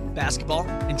football, basketball,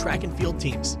 and track and field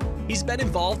teams. He's been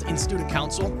involved in Student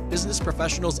Council, Business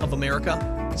Professionals of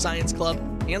America, Science Club,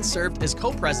 and served as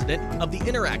co-president of the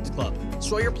Interact Club.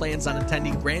 Sawyer plans on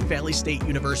attending Grand Valley State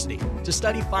University to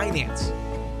study finance.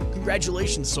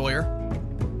 Congratulations, Sawyer.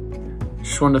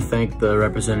 Just want to thank the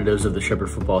representatives of the Shepherd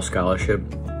Football Scholarship.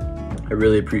 I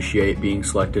really appreciate being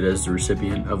selected as the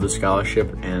recipient of the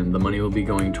scholarship, and the money will be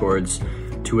going towards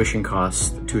tuition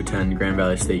costs to attend Grand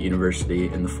Valley State University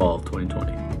in the fall of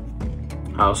 2020.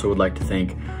 I also would like to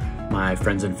thank my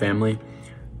friends and family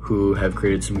who have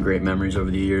created some great memories over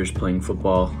the years playing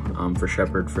football for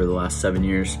Shepherd for the last 7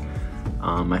 years.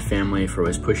 My family for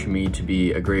always pushing me to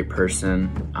be a great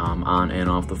person on and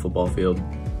off the football field.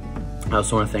 I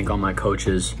also want to thank all my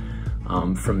coaches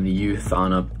from the youth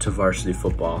on up to varsity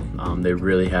football. They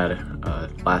really had a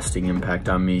lasting impact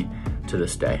on me to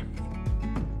this day.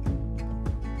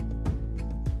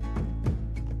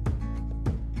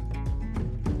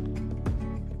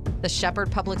 The Shepherd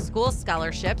Public Schools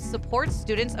Scholarship supports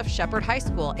students of Shepherd High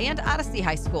School and Odyssey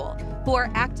High School who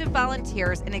are active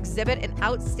volunteers and exhibit an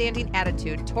outstanding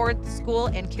attitude toward school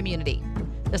and community.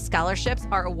 The scholarships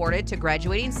are awarded to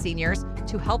graduating seniors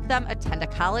to help them attend a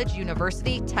college,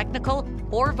 university, technical,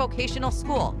 or vocational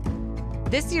school.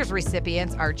 This year's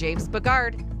recipients are James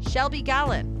Gaudard, Shelby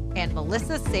Gallen, and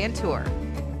Melissa Santour.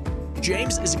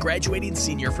 James is a graduating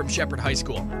senior from Shepherd High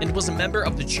School and was a member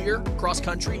of the cheer,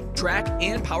 cross-country, track,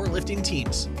 and powerlifting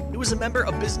teams. He was a member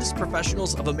of Business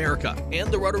Professionals of America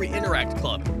and the Rotary Interact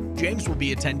Club. James will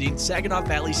be attending Saginaw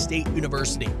Valley State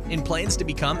University and plans to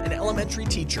become an elementary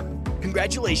teacher.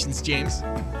 Congratulations, James.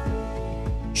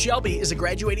 Shelby is a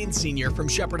graduating senior from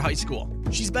Shepherd High School.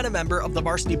 She's been a member of the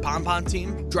varsity pom-pom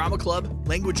team, drama club,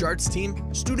 language arts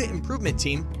team, student improvement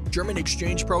team, German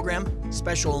exchange program,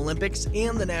 Special Olympics,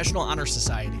 and the National Honor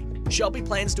Society. Shelby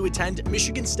plans to attend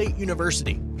Michigan State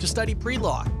University to study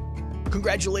pre-law.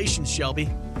 Congratulations, Shelby.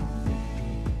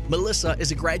 Melissa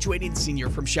is a graduating senior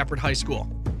from Shepherd High School.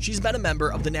 She's been a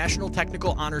member of the National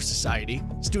Technical Honor Society,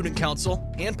 Student Council,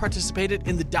 and participated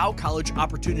in the Dow College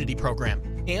Opportunity Program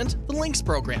and the Links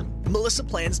program. Melissa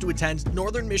plans to attend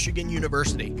Northern Michigan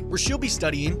University, where she'll be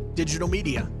studying digital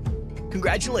media.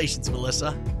 Congratulations,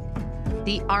 Melissa.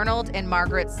 The Arnold and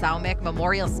Margaret Saumick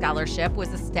Memorial Scholarship was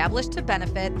established to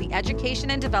benefit the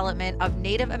education and development of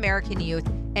Native American youth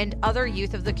and other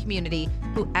youth of the community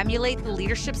who emulate the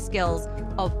leadership skills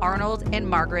of Arnold and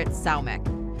Margaret Saumick.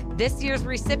 This year's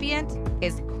recipient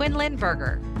is Quinlan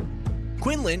Berger.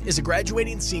 Quinlan is a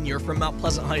graduating senior from Mount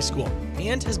Pleasant High School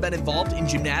and has been involved in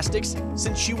gymnastics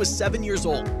since she was 7 years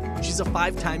old. She's a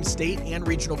 5-time state and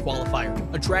regional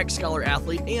qualifier, a track scholar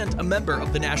athlete, and a member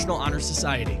of the National Honor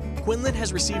Society. Quinlan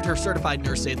has received her certified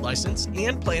nurse aide license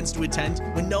and plans to attend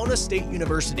Winona State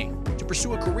University to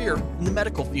pursue a career in the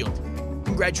medical field.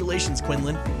 Congratulations,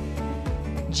 Quinlan.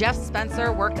 Jeff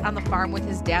Spencer worked on the farm with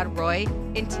his dad, Roy,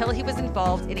 until he was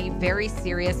involved in a very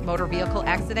serious motor vehicle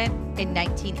accident in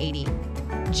 1980.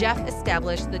 Jeff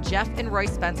established the Jeff and Roy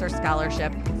Spencer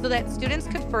Scholarship so that students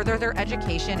could further their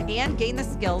education and gain the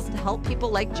skills to help people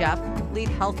like Jeff lead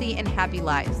healthy and happy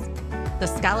lives. The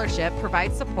scholarship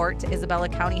provides support to Isabella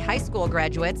County High School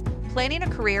graduates planning a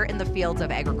career in the fields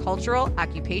of agricultural,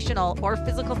 occupational, or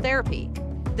physical therapy.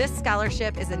 This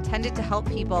scholarship is intended to help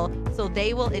people so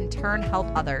they will in turn help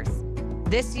others.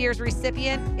 This year's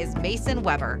recipient is Mason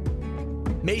Weber.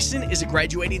 Mason is a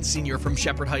graduating senior from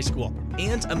Shepherd High School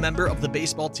and a member of the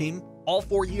baseball team all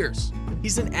 4 years.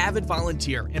 He's an avid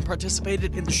volunteer and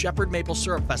participated in the Shepherd Maple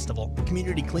Syrup Festival,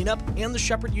 Community Cleanup, and the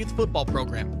Shepherd Youth Football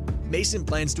Program. Mason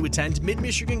plans to attend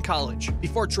Mid-Michigan College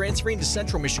before transferring to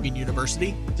Central Michigan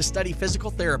University to study physical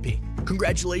therapy.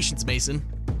 Congratulations, Mason.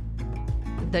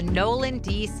 The Nolan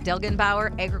D.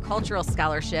 Stilgenbauer Agricultural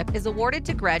Scholarship is awarded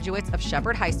to graduates of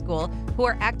Shepherd High School who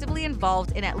are actively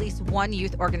involved in at least one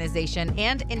youth organization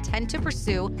and intend to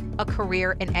pursue a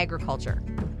career in agriculture.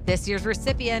 This year's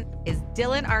recipient is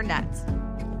Dylan Arnett.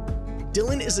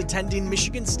 Dylan is attending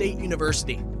Michigan State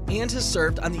University and has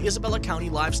served on the Isabella County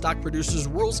Livestock Producers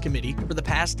Rules Committee for the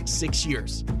past 6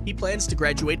 years. He plans to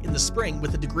graduate in the spring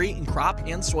with a degree in crop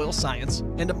and soil science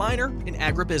and a minor in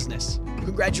agribusiness.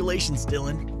 Congratulations,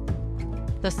 Dylan.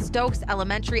 The Stokes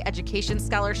Elementary Education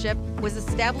Scholarship was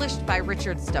established by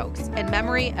Richard Stokes in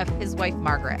memory of his wife,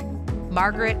 Margaret.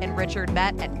 Margaret and Richard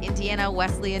met at Indiana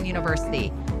Wesleyan University,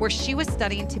 where she was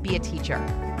studying to be a teacher.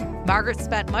 Margaret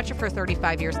spent much of her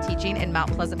 35 years teaching in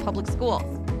Mount Pleasant Public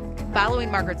Schools.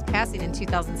 Following Margaret's passing in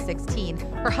 2016,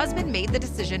 her husband made the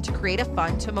decision to create a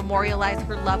fund to memorialize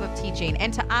her love of teaching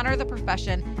and to honor the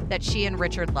profession that she and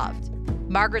Richard loved.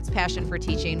 Margaret's passion for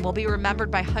teaching will be remembered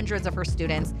by hundreds of her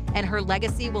students, and her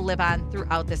legacy will live on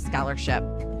throughout this scholarship.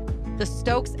 The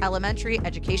Stokes Elementary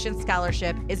Education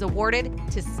Scholarship is awarded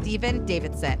to Stephen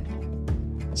Davidson.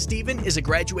 Stephen is a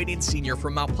graduating senior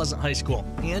from Mount Pleasant High School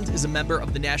and is a member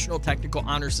of the National Technical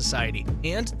Honor Society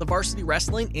and the varsity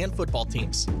wrestling and football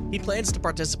teams. He plans to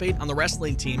participate on the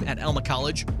wrestling team at Alma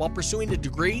College while pursuing a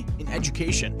degree in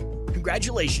education.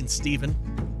 Congratulations, Stephen.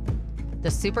 The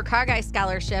Super Car Guy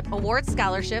Scholarship awards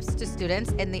scholarships to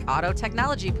students in the Auto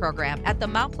Technology program at the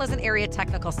Mount Pleasant Area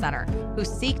Technical Center who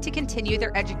seek to continue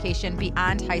their education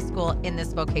beyond high school in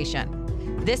this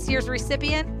vocation. This year's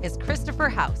recipient is Christopher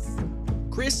House.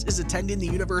 Chris is attending the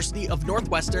University of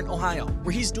Northwestern Ohio,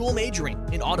 where he's dual majoring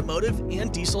in automotive and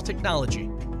diesel technology.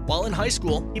 While in high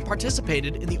school, he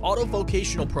participated in the auto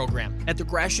vocational program at the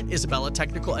Gratiot Isabella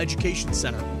Technical Education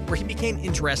Center, where he became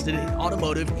interested in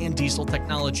automotive and diesel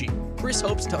technology. Chris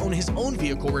hopes to own his own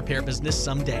vehicle repair business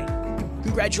someday.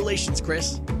 Congratulations,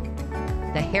 Chris.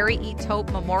 The Harry E.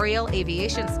 Tope Memorial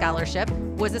Aviation Scholarship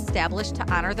was established to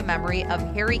honor the memory of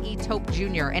Harry E. Tope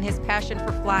Jr. and his passion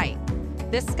for flying.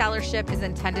 This scholarship is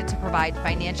intended to provide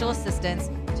financial assistance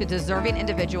to deserving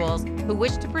individuals who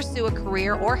wish to pursue a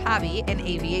career or hobby in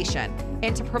aviation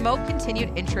and to promote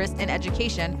continued interest in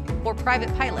education for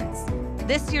private pilots.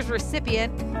 This year's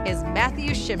recipient is Matthew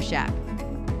Shimshak.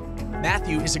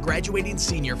 Matthew is a graduating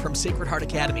senior from Sacred Heart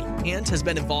Academy and has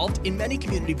been involved in many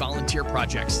community volunteer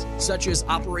projects, such as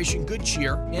Operation Good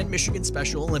Cheer and Michigan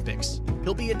Special Olympics.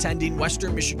 He'll be attending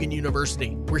Western Michigan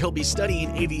University, where he'll be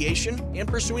studying aviation and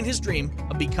pursuing his dream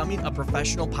of becoming a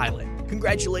professional pilot.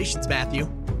 Congratulations,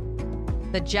 Matthew.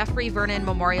 The Jeffrey Vernon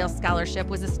Memorial Scholarship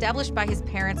was established by his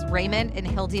parents, Raymond and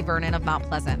Hildy Vernon of Mount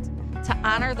Pleasant, to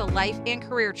honor the life and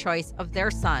career choice of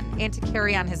their son and to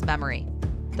carry on his memory.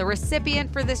 The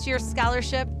recipient for this year's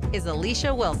scholarship is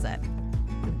Alicia Wilson.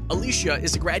 Alicia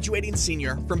is a graduating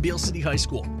senior from Beale City High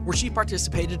School, where she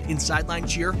participated in sideline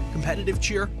cheer, competitive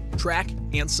cheer, track,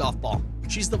 and softball.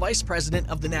 She's the vice president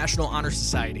of the National Honor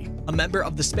Society, a member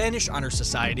of the Spanish Honor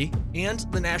Society, and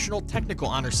the National Technical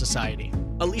Honor Society.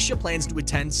 Alicia plans to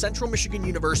attend Central Michigan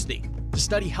University to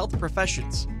study health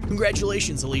professions.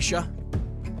 Congratulations, Alicia.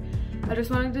 I just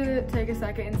wanted to take a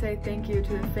second and say thank you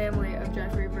to the family of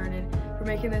Jeffrey Vernon for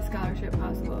making this scholarship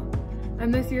possible.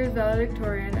 I'm this year's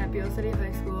valedictorian at Beale City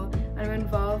High School, and I'm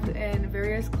involved in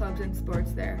various clubs and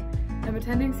sports there. I'm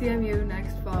attending CMU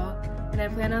next fall, and I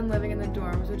plan on living in the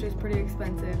dorms, which is pretty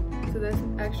expensive, so this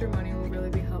extra money will really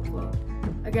be helpful.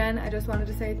 Again, I just wanted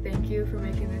to say thank you for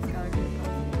making this scholarship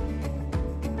possible.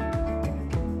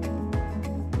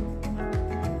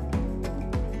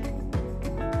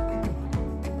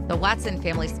 The Watson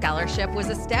Family Scholarship was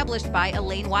established by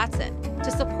Elaine Watson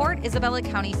to support Isabella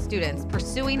County students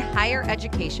pursuing higher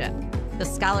education. The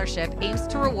scholarship aims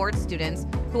to reward students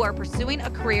who are pursuing a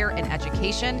career in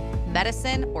education,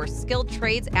 medicine, or skilled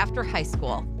trades after high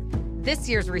school. This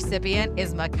year's recipient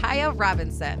is Micaiah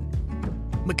Robinson.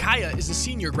 Micaiah is a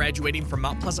senior graduating from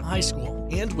Mount Pleasant High School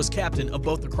and was captain of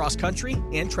both the cross-country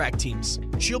and track teams.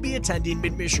 She'll be attending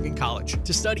Mid-Michigan College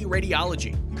to study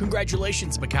radiology.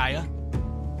 Congratulations, Micaiah.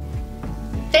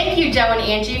 Thank you, Joe and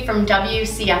Angie from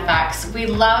WCFX. We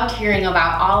loved hearing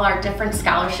about all our different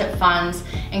scholarship funds,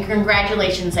 and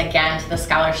congratulations again to the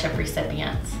scholarship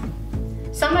recipients.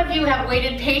 Some of you have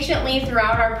waited patiently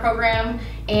throughout our program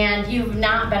and you've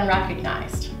not been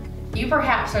recognized. You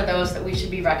perhaps are those that we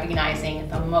should be recognizing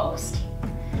the most.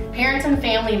 Parents and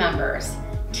family members,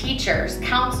 teachers,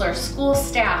 counselors, school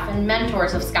staff, and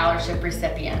mentors of scholarship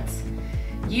recipients.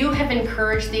 You have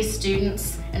encouraged these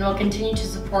students and will continue to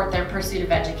support their pursuit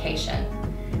of education.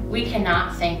 We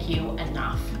cannot thank you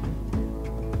enough.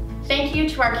 Thank you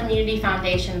to our Community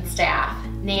Foundation staff,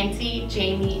 Nancy,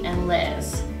 Jamie, and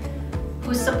Liz,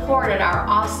 who supported our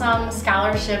awesome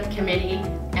scholarship committee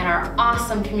and our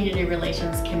awesome community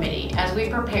relations committee as we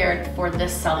prepared for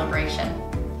this celebration.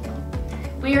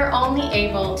 We are only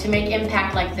able to make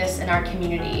impact like this in our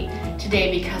community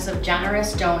today because of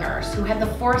generous donors who had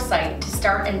the foresight to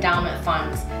start endowment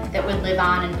funds that would live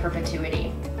on in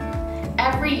perpetuity.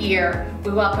 Every year,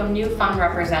 we welcome new fund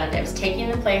representatives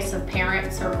taking the place of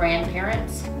parents or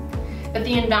grandparents. But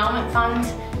the endowment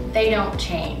funds, they don't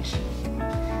change.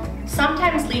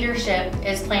 Sometimes leadership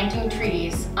is planting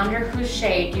trees under whose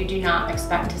shade you do not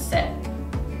expect to sit.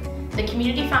 The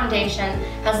Community Foundation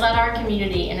has led our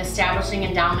community in establishing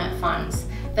endowment funds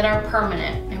that are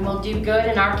permanent and will do good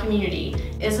in our community,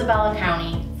 Isabella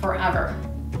County, forever.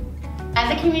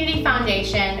 At the Community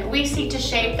Foundation, we seek to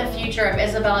shape the future of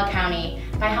Isabella County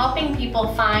by helping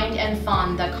people find and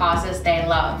fund the causes they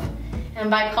love, and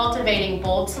by cultivating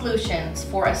bold solutions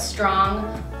for a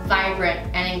strong, vibrant,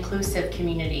 and inclusive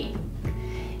community.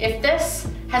 If this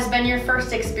has been your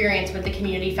first experience with the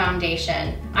Community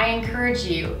Foundation, I encourage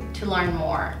you to learn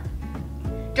more.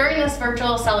 During this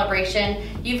virtual celebration,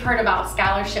 you've heard about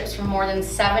scholarships from more than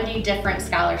 70 different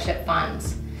scholarship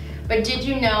funds. But did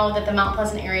you know that the Mount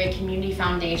Pleasant Area Community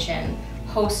Foundation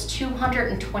hosts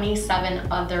 227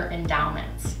 other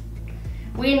endowments?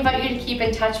 We invite you to keep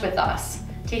in touch with us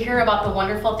to hear about the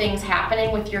wonderful things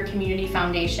happening with your Community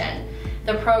Foundation,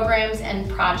 the programs and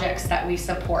projects that we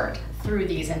support through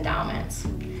these endowments.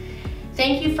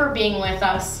 Thank you for being with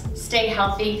us. Stay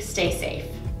healthy, stay safe.